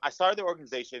I started the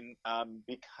organization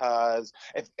because,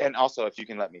 and also if you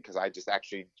can let me, because I just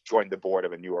actually joined the board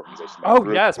of a new organization.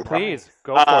 Oh, yes, please.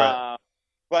 Go for it.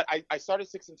 But I started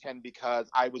 6 and 10 because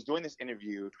I was doing this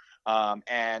interview,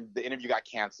 and the interview got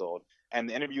canceled. And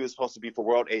the interview was supposed to be for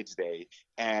World AIDS Day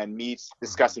and me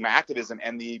discussing my activism.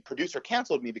 And the producer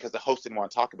canceled me because the host didn't want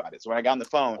to talk about it. So when I got on the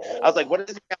phone, I was like, what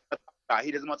does he want to talk about?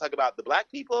 He doesn't want to talk about the black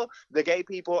people, the gay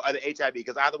people, or the HIV,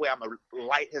 because either way, I'm going to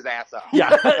light his ass up.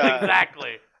 Yeah,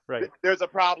 exactly. Right. There's a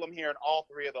problem here in all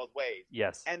three of those ways.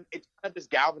 Yes. And it kind of just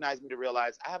galvanized me to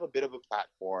realize I have a bit of a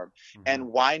platform, Mhm. and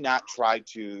why not try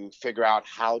to figure out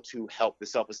how to help the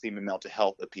self-esteem and mental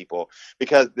health of people?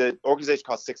 Because the organization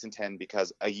called 6 and 10,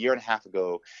 because a year and a half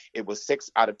ago, it was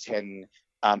 6 out of 10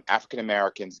 African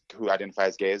Americans who identify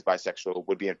as gay, as bisexual,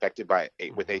 would be infected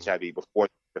with HIV before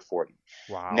they're 40.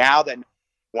 Wow. Now that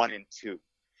 1 in 2.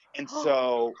 And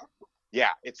so,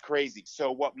 yeah, it's crazy.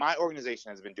 So what my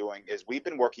organization has been doing is we've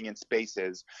been working in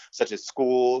spaces such as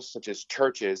schools, such as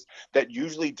churches, that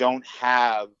usually don't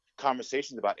have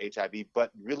conversations about HIV,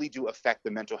 but really do affect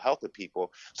the mental health of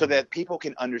people, so that people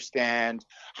can understand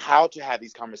how to have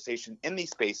these conversations in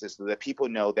these spaces, so that people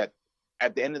know that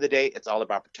at the end of the day, it's all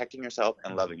about protecting yourself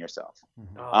and loving yourself.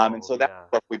 And so that's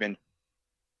what we've been.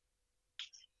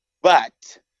 But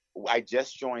I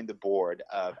just joined the board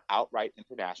of Outright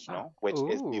International, which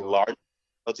is the largest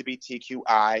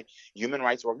LGBTQI human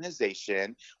rights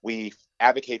organization. We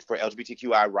advocate for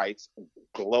LGBTQI rights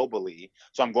globally.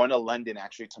 So I'm going to London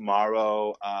actually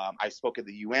tomorrow. I spoke at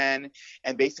the UN,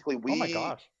 and basically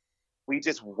we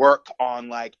just work on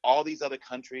like all these other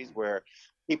countries where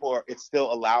it's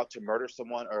still allowed to murder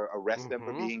someone or arrest them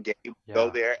for being gay. We go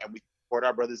there and we support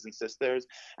our brothers and sisters,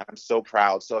 and I'm so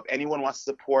proud. So if anyone wants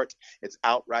to support, it's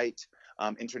Outright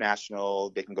International.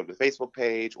 They can go to the Facebook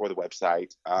page or the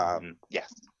website. Yes.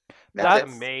 That's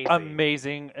amazing.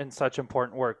 Amazing and such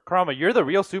important work. Karama, you're the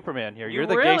real Superman here. You're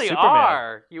the really gay Superman.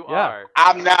 are. You are.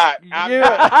 I'm not. I'm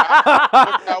not.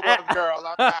 I'm one girl.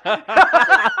 I'm not.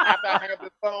 After I hang up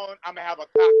the phone, I'm gonna have a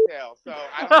cocktail. So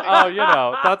I don't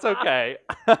think That's okay.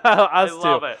 I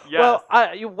love it. Yes.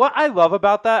 Well, what I love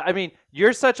about that, I mean,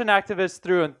 you're such an activist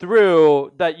through and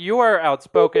through that you are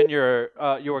outspoken. You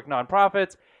work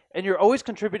nonprofits, and you're always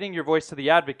contributing your voice to the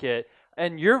advocate.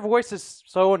 And your voice is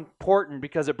so important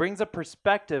because it brings a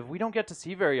perspective we don't get to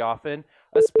see very often,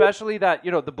 especially that,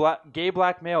 the gay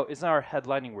black male isn't our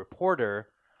headlining reporter.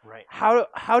 Right.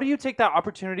 How do you take that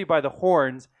opportunity by the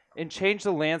horns and change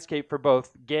the landscape for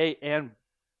both gay and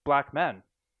black men?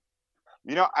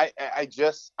 I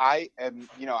am,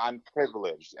 I'm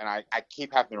privileged, and I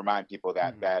keep having to remind people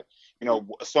that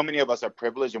so many of us are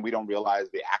privileged and we don't realize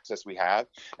the access we have.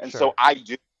 And so I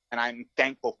do. And I'm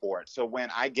thankful for it. So when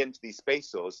I get into these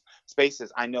spaces,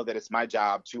 I know that it's my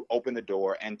job to open the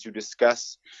door and to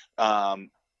discuss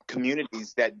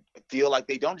communities that feel like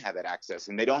they don't have that access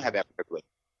and they don't have that privilege.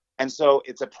 And so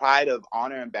it's a pride of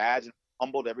honor and badge. And I'm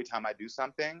humbled every time I do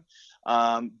something.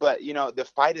 But the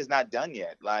fight is not done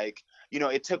yet. Like,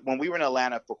 it took, when we were in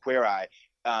Atlanta for Queer Eye,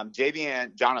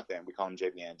 JVN, Jonathan, we call him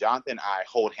JVN. Jonathan and I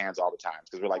hold hands all the time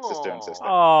because we're like sister and sister.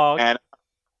 Oh. And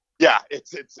yeah,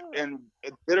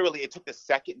 literally it took the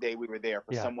second day we were there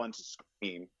for someone to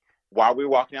scream while we were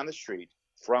walking down the street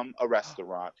from a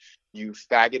restaurant, "You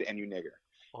faggot and you nigger."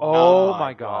 Oh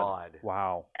my God.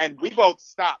 Wow. And we both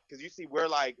stopped because you see, we're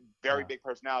like very big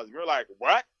personalities. We're like,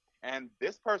 what? And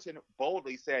this person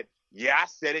boldly said, "Yeah, I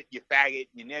said it, you faggot,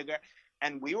 you nigger."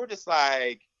 And we were just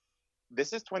like,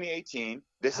 this is 2018.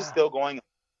 This is still going on.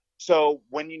 So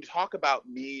when you talk about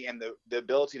me and the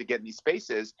ability to get in these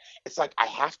spaces, it's like I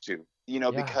have to,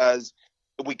 because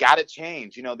we got to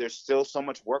change. There's still so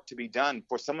much work to be done.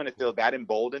 For someone to feel that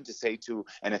emboldened to say to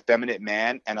an effeminate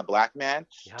man and a black man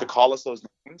to call us those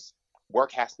names,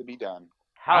 work has to be done.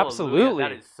 Hallelujah. Absolutely.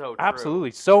 That is so true.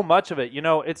 Absolutely. So much of it.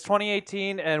 It's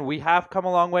 2018 and we have come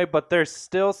a long way, but there's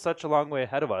still such a long way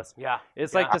ahead of us. Yeah.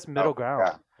 It's like this middle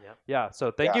ground. Yeah.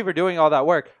 So thank you for doing all that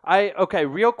work.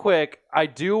 Real quick, I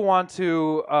do want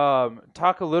to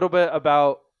talk a little bit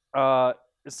about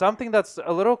something that's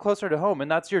a little closer to home,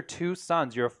 and that's your two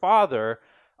sons, your father.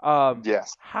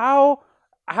 Yes. How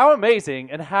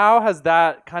amazing, and how has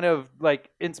that kind of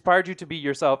like inspired you to be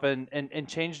yourself and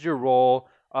changed your role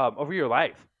over your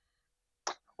life?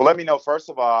 Well, let me know. First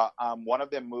of all, one of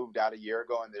them moved out a year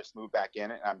ago and they just moved back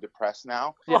in, and I'm depressed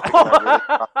now. Yeah.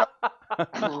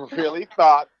 I really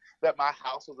thought that my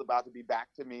house was about to be back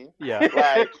to me. Yeah.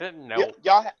 Like, No.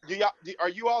 are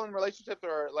you all in relationships,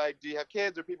 or like, do you have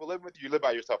kids or people living with you? You live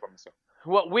by yourself, I'm assuming.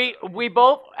 Well, we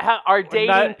both are dating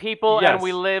not- people yes. and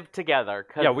we live together.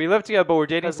 Yeah, we live together, but we're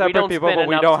dating 'cause we separate don't people, spend but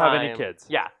we enough don't have any time. kids.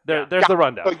 Yeah. There's the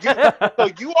rundown. So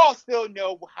you all still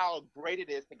know how great it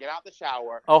is to get out the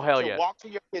shower, Oh, hell to yeah. walk to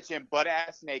your kitchen butt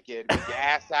ass naked, with your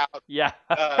ass out, Yeah.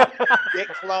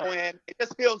 dick flowing. It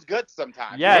just feels good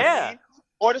sometimes. Yes. You know what I mean?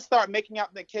 Or to start making out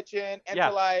in the kitchen and Yeah.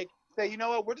 to like say, you know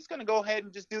what, we're just gonna go ahead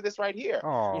and just do this right here.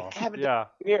 Oh, I haven't yeah. done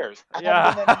it in years. I Yeah.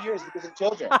 haven't done that in years because of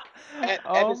children, and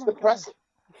Oh it's my depressing.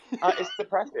 It's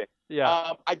depressing.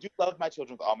 Yeah. I do love my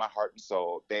children with all my heart and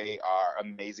soul. They are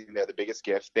amazing. They're the biggest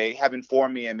gift. They have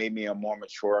informed me and made me a more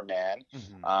mature man.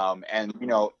 Mhm. And you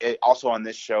know, it also on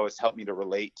this show has helped me to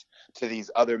relate to these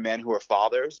other men who are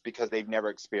fathers because they've never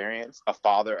experienced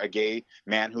a gay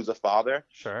man who's a father,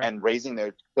 Sure. and raising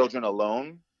their children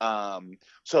alone.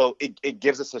 So it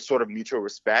gives us a sort of mutual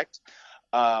respect.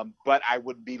 But I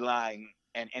would be lying,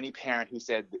 and any parent who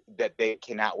said that they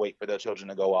cannot wait for their children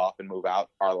to go off and move out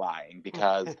are lying,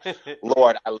 because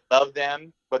Lord, I love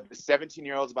them, but the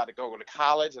 17-year-old's about to go to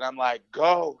college, and I'm like,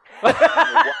 go. Move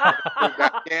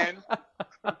back in.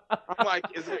 I'm like,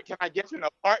 can I get you an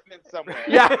apartment somewhere?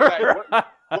 Yeah.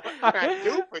 Like, what can I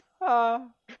do for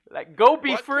you? Like, go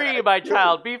be What free, can I my do?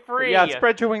 child. Be free. Yeah,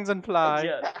 spread your wings and fly.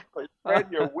 Yeah.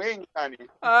 Spread your wings, honey.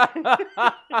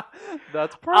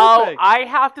 That's perfect. Oh, I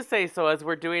have to say so as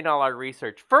we're doing all our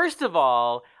research. First of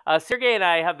all, Sergey and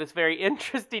I have this very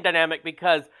interesting dynamic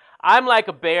because I'm like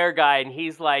a bear guy and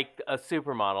he's like a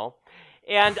supermodel.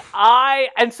 And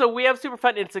so we have super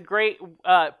fun. It's a great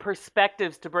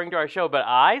perspectives to bring to our show. But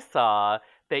I saw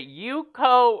that you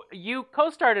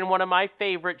co-starred in one of my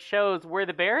favorite shows, Where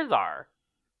the Bears Are.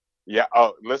 Yeah.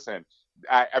 Oh, listen,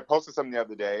 I posted something the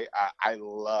other day. I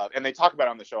love, and they talk about it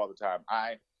on the show all the time.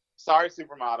 Sorry,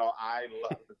 supermodel. I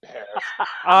love the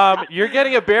Bears. You're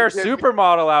getting a bear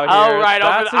supermodel out Oh, here. right.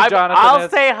 That's who Jonathan I'll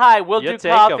is. say hi. We'll You do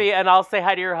take coffee, and I'll say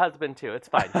hi to your husband, too. It's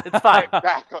fine. It's fine.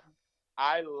 Exactly.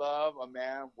 I love a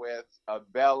man with a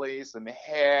belly, some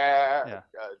hair,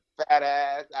 a fat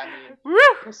ass. I mean, Woo!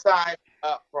 you signed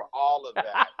up for all of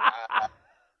that.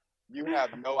 You have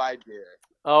no idea.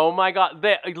 Oh, my God.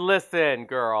 Listen,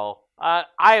 girl. I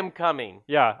am coming.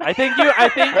 Yeah,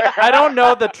 I don't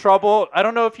know the trouble. I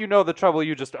don't know if you know the trouble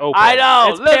you just opened. I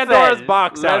know. It's Pandora's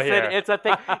box out Listen, here. it's a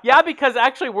thing. Yeah, because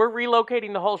actually we're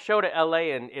relocating the whole show to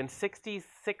LA in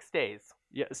 66 days.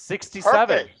 Yeah, 67.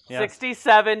 Perfect. Yes.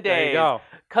 67 days. There you go.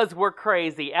 Because we're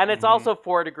crazy. And it's Mhm. also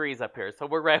 4 degrees up here. So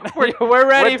we're ready. We're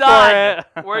ready for done.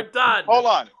 it. We're done. Hold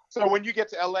on. So when you get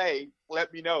to LA,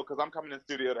 let me know, because I'm coming in the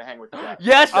studio to hang with you guys.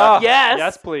 Yes, Oh, yes.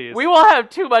 yes, please. We will have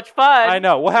too much fun. I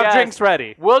know. We'll have Yes. drinks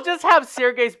ready. We'll just have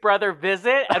Sergey's brother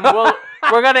visit, and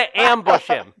we're gonna ambush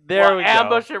him. There We'll we go.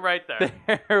 ambush him right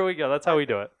there. There we go. That's how we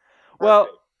do it. Well,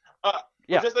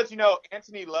 yeah. Just let you know,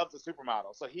 Anthony loves a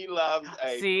supermodel, so he loves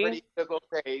a See? pretty chiseled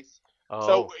face. Oh.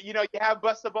 So you know, you have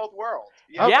best of both worlds.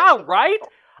 You have yeah, best of both right.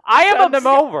 worlds. I am send them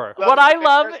obs- over. What I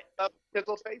love, Love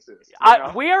chiseled faces. You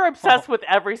know? we are obsessed with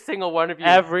every single one of you.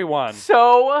 Everyone.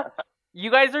 So, you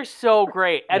guys are so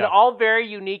great and Yeah. all very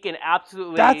unique and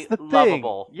absolutely That's the thing.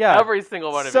 lovable. Yeah. Every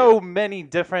single one of So you. many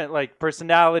different like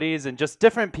personalities and just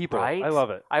different people. Right? I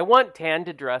love it. I want Tan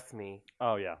to dress me.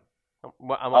 Oh yeah.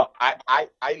 I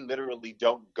literally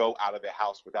don't go out of the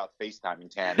house without FaceTiming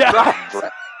Tan.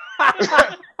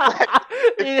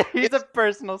 He's a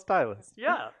personal stylist.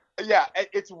 Yeah. Yeah,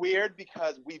 it's weird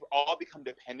because we've all become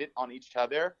dependent on each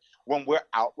other when we're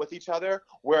out with each other,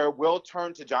 where we'll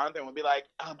turn to Jonathan and we'll be like,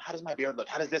 how does my beard look?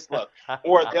 How does this look?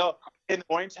 Or they'll, in the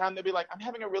morning time, they'll be like, I'm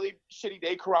having a really shitty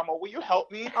day, Karamo. Will you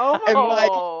help me? Oh And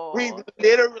like, we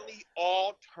literally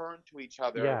all turn to each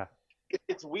other. Yeah.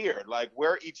 It's weird. Like,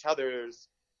 we're each other's,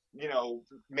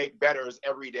 make betters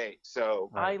every day.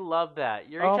 So I love that.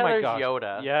 You're Oh each my other's gosh.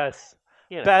 Yoda. Yes.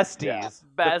 You know. Besties. Yeah. The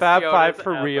Best Fab Yodas Five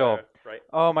for ever. real. Right.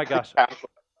 Oh my gosh.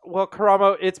 Well,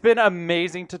 Karamo, it's been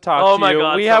amazing to talk Oh to my you.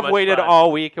 God, we so have much waited fun.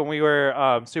 all week, and we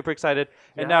were super excited.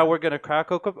 And Yeah. now we're gonna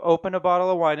crack open a bottle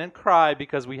of wine and cry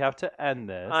because we have to end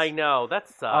this. I know. That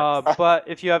sucks. But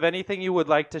if you have anything you would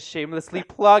like to shamelessly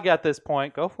plug at this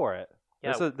point, go for it.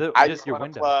 Yeah. This is I just just your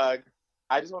want to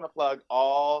window. plug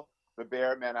all the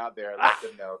bear men out there. Let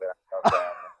them know that I love them,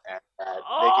 and that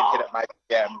they can hit up my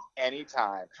DMs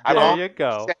anytime. I There won't you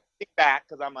go. send it back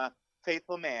because I'm a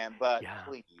faithful man, but Yeah.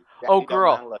 please. Oh, definitely don't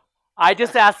girl. mind love. I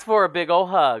just asked for a big old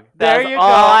hug. There That's you all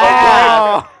I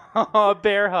asked. go. Oh,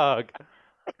 bear hug.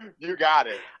 You got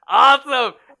it.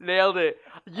 Awesome. Nailed it.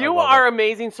 You love are it.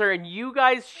 amazing, sir, and you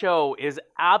guys' show is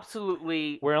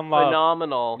absolutely We're in love.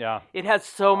 phenomenal. Yeah. It has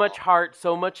so much heart,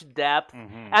 so much depth,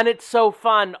 Mhm. and it's so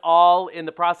fun all in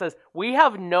the process. We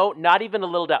have not even a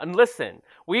little doubt. And listen,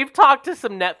 we've talked to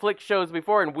some Netflix shows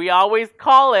before, and we always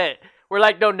call it. We're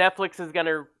like, no, Netflix is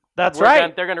gonna. That's we're right.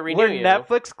 gonna- they're gonna renew We're you.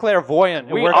 Netflix clairvoyant,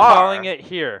 and We we're are. calling it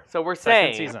here. So we're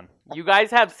Second saying season. you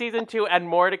guys have season 2 and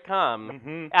more to come.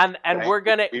 Mhm. And Thank we're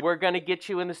you. gonna get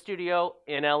you in the studio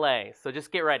in LA. So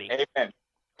just get ready. Amen.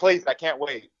 Please, I can't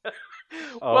wait.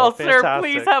 Oh, Well, sir, fantastic.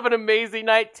 please have an amazing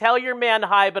night. Tell your man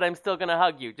hi, but I'm still gonna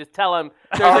hug you. Just tell him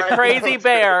All there's a right. crazy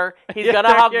bear. He's Yeah, gonna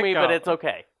there hug you me, go. but it's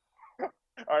okay. All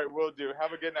right, will do.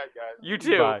 Have a good night, guys. You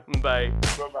too. Bye. Bye.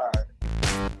 Bye-bye.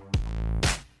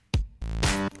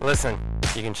 Listen,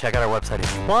 you can check out our website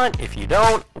if you want. If you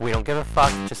don't, we don't give a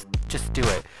fuck. Just do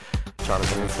it.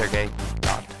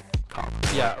 JonathanandSergey.com.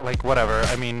 Yeah, like whatever.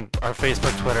 I mean, our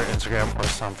Facebook, Twitter, Instagram, or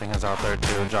something is out there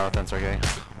too. Jonathan Sergey.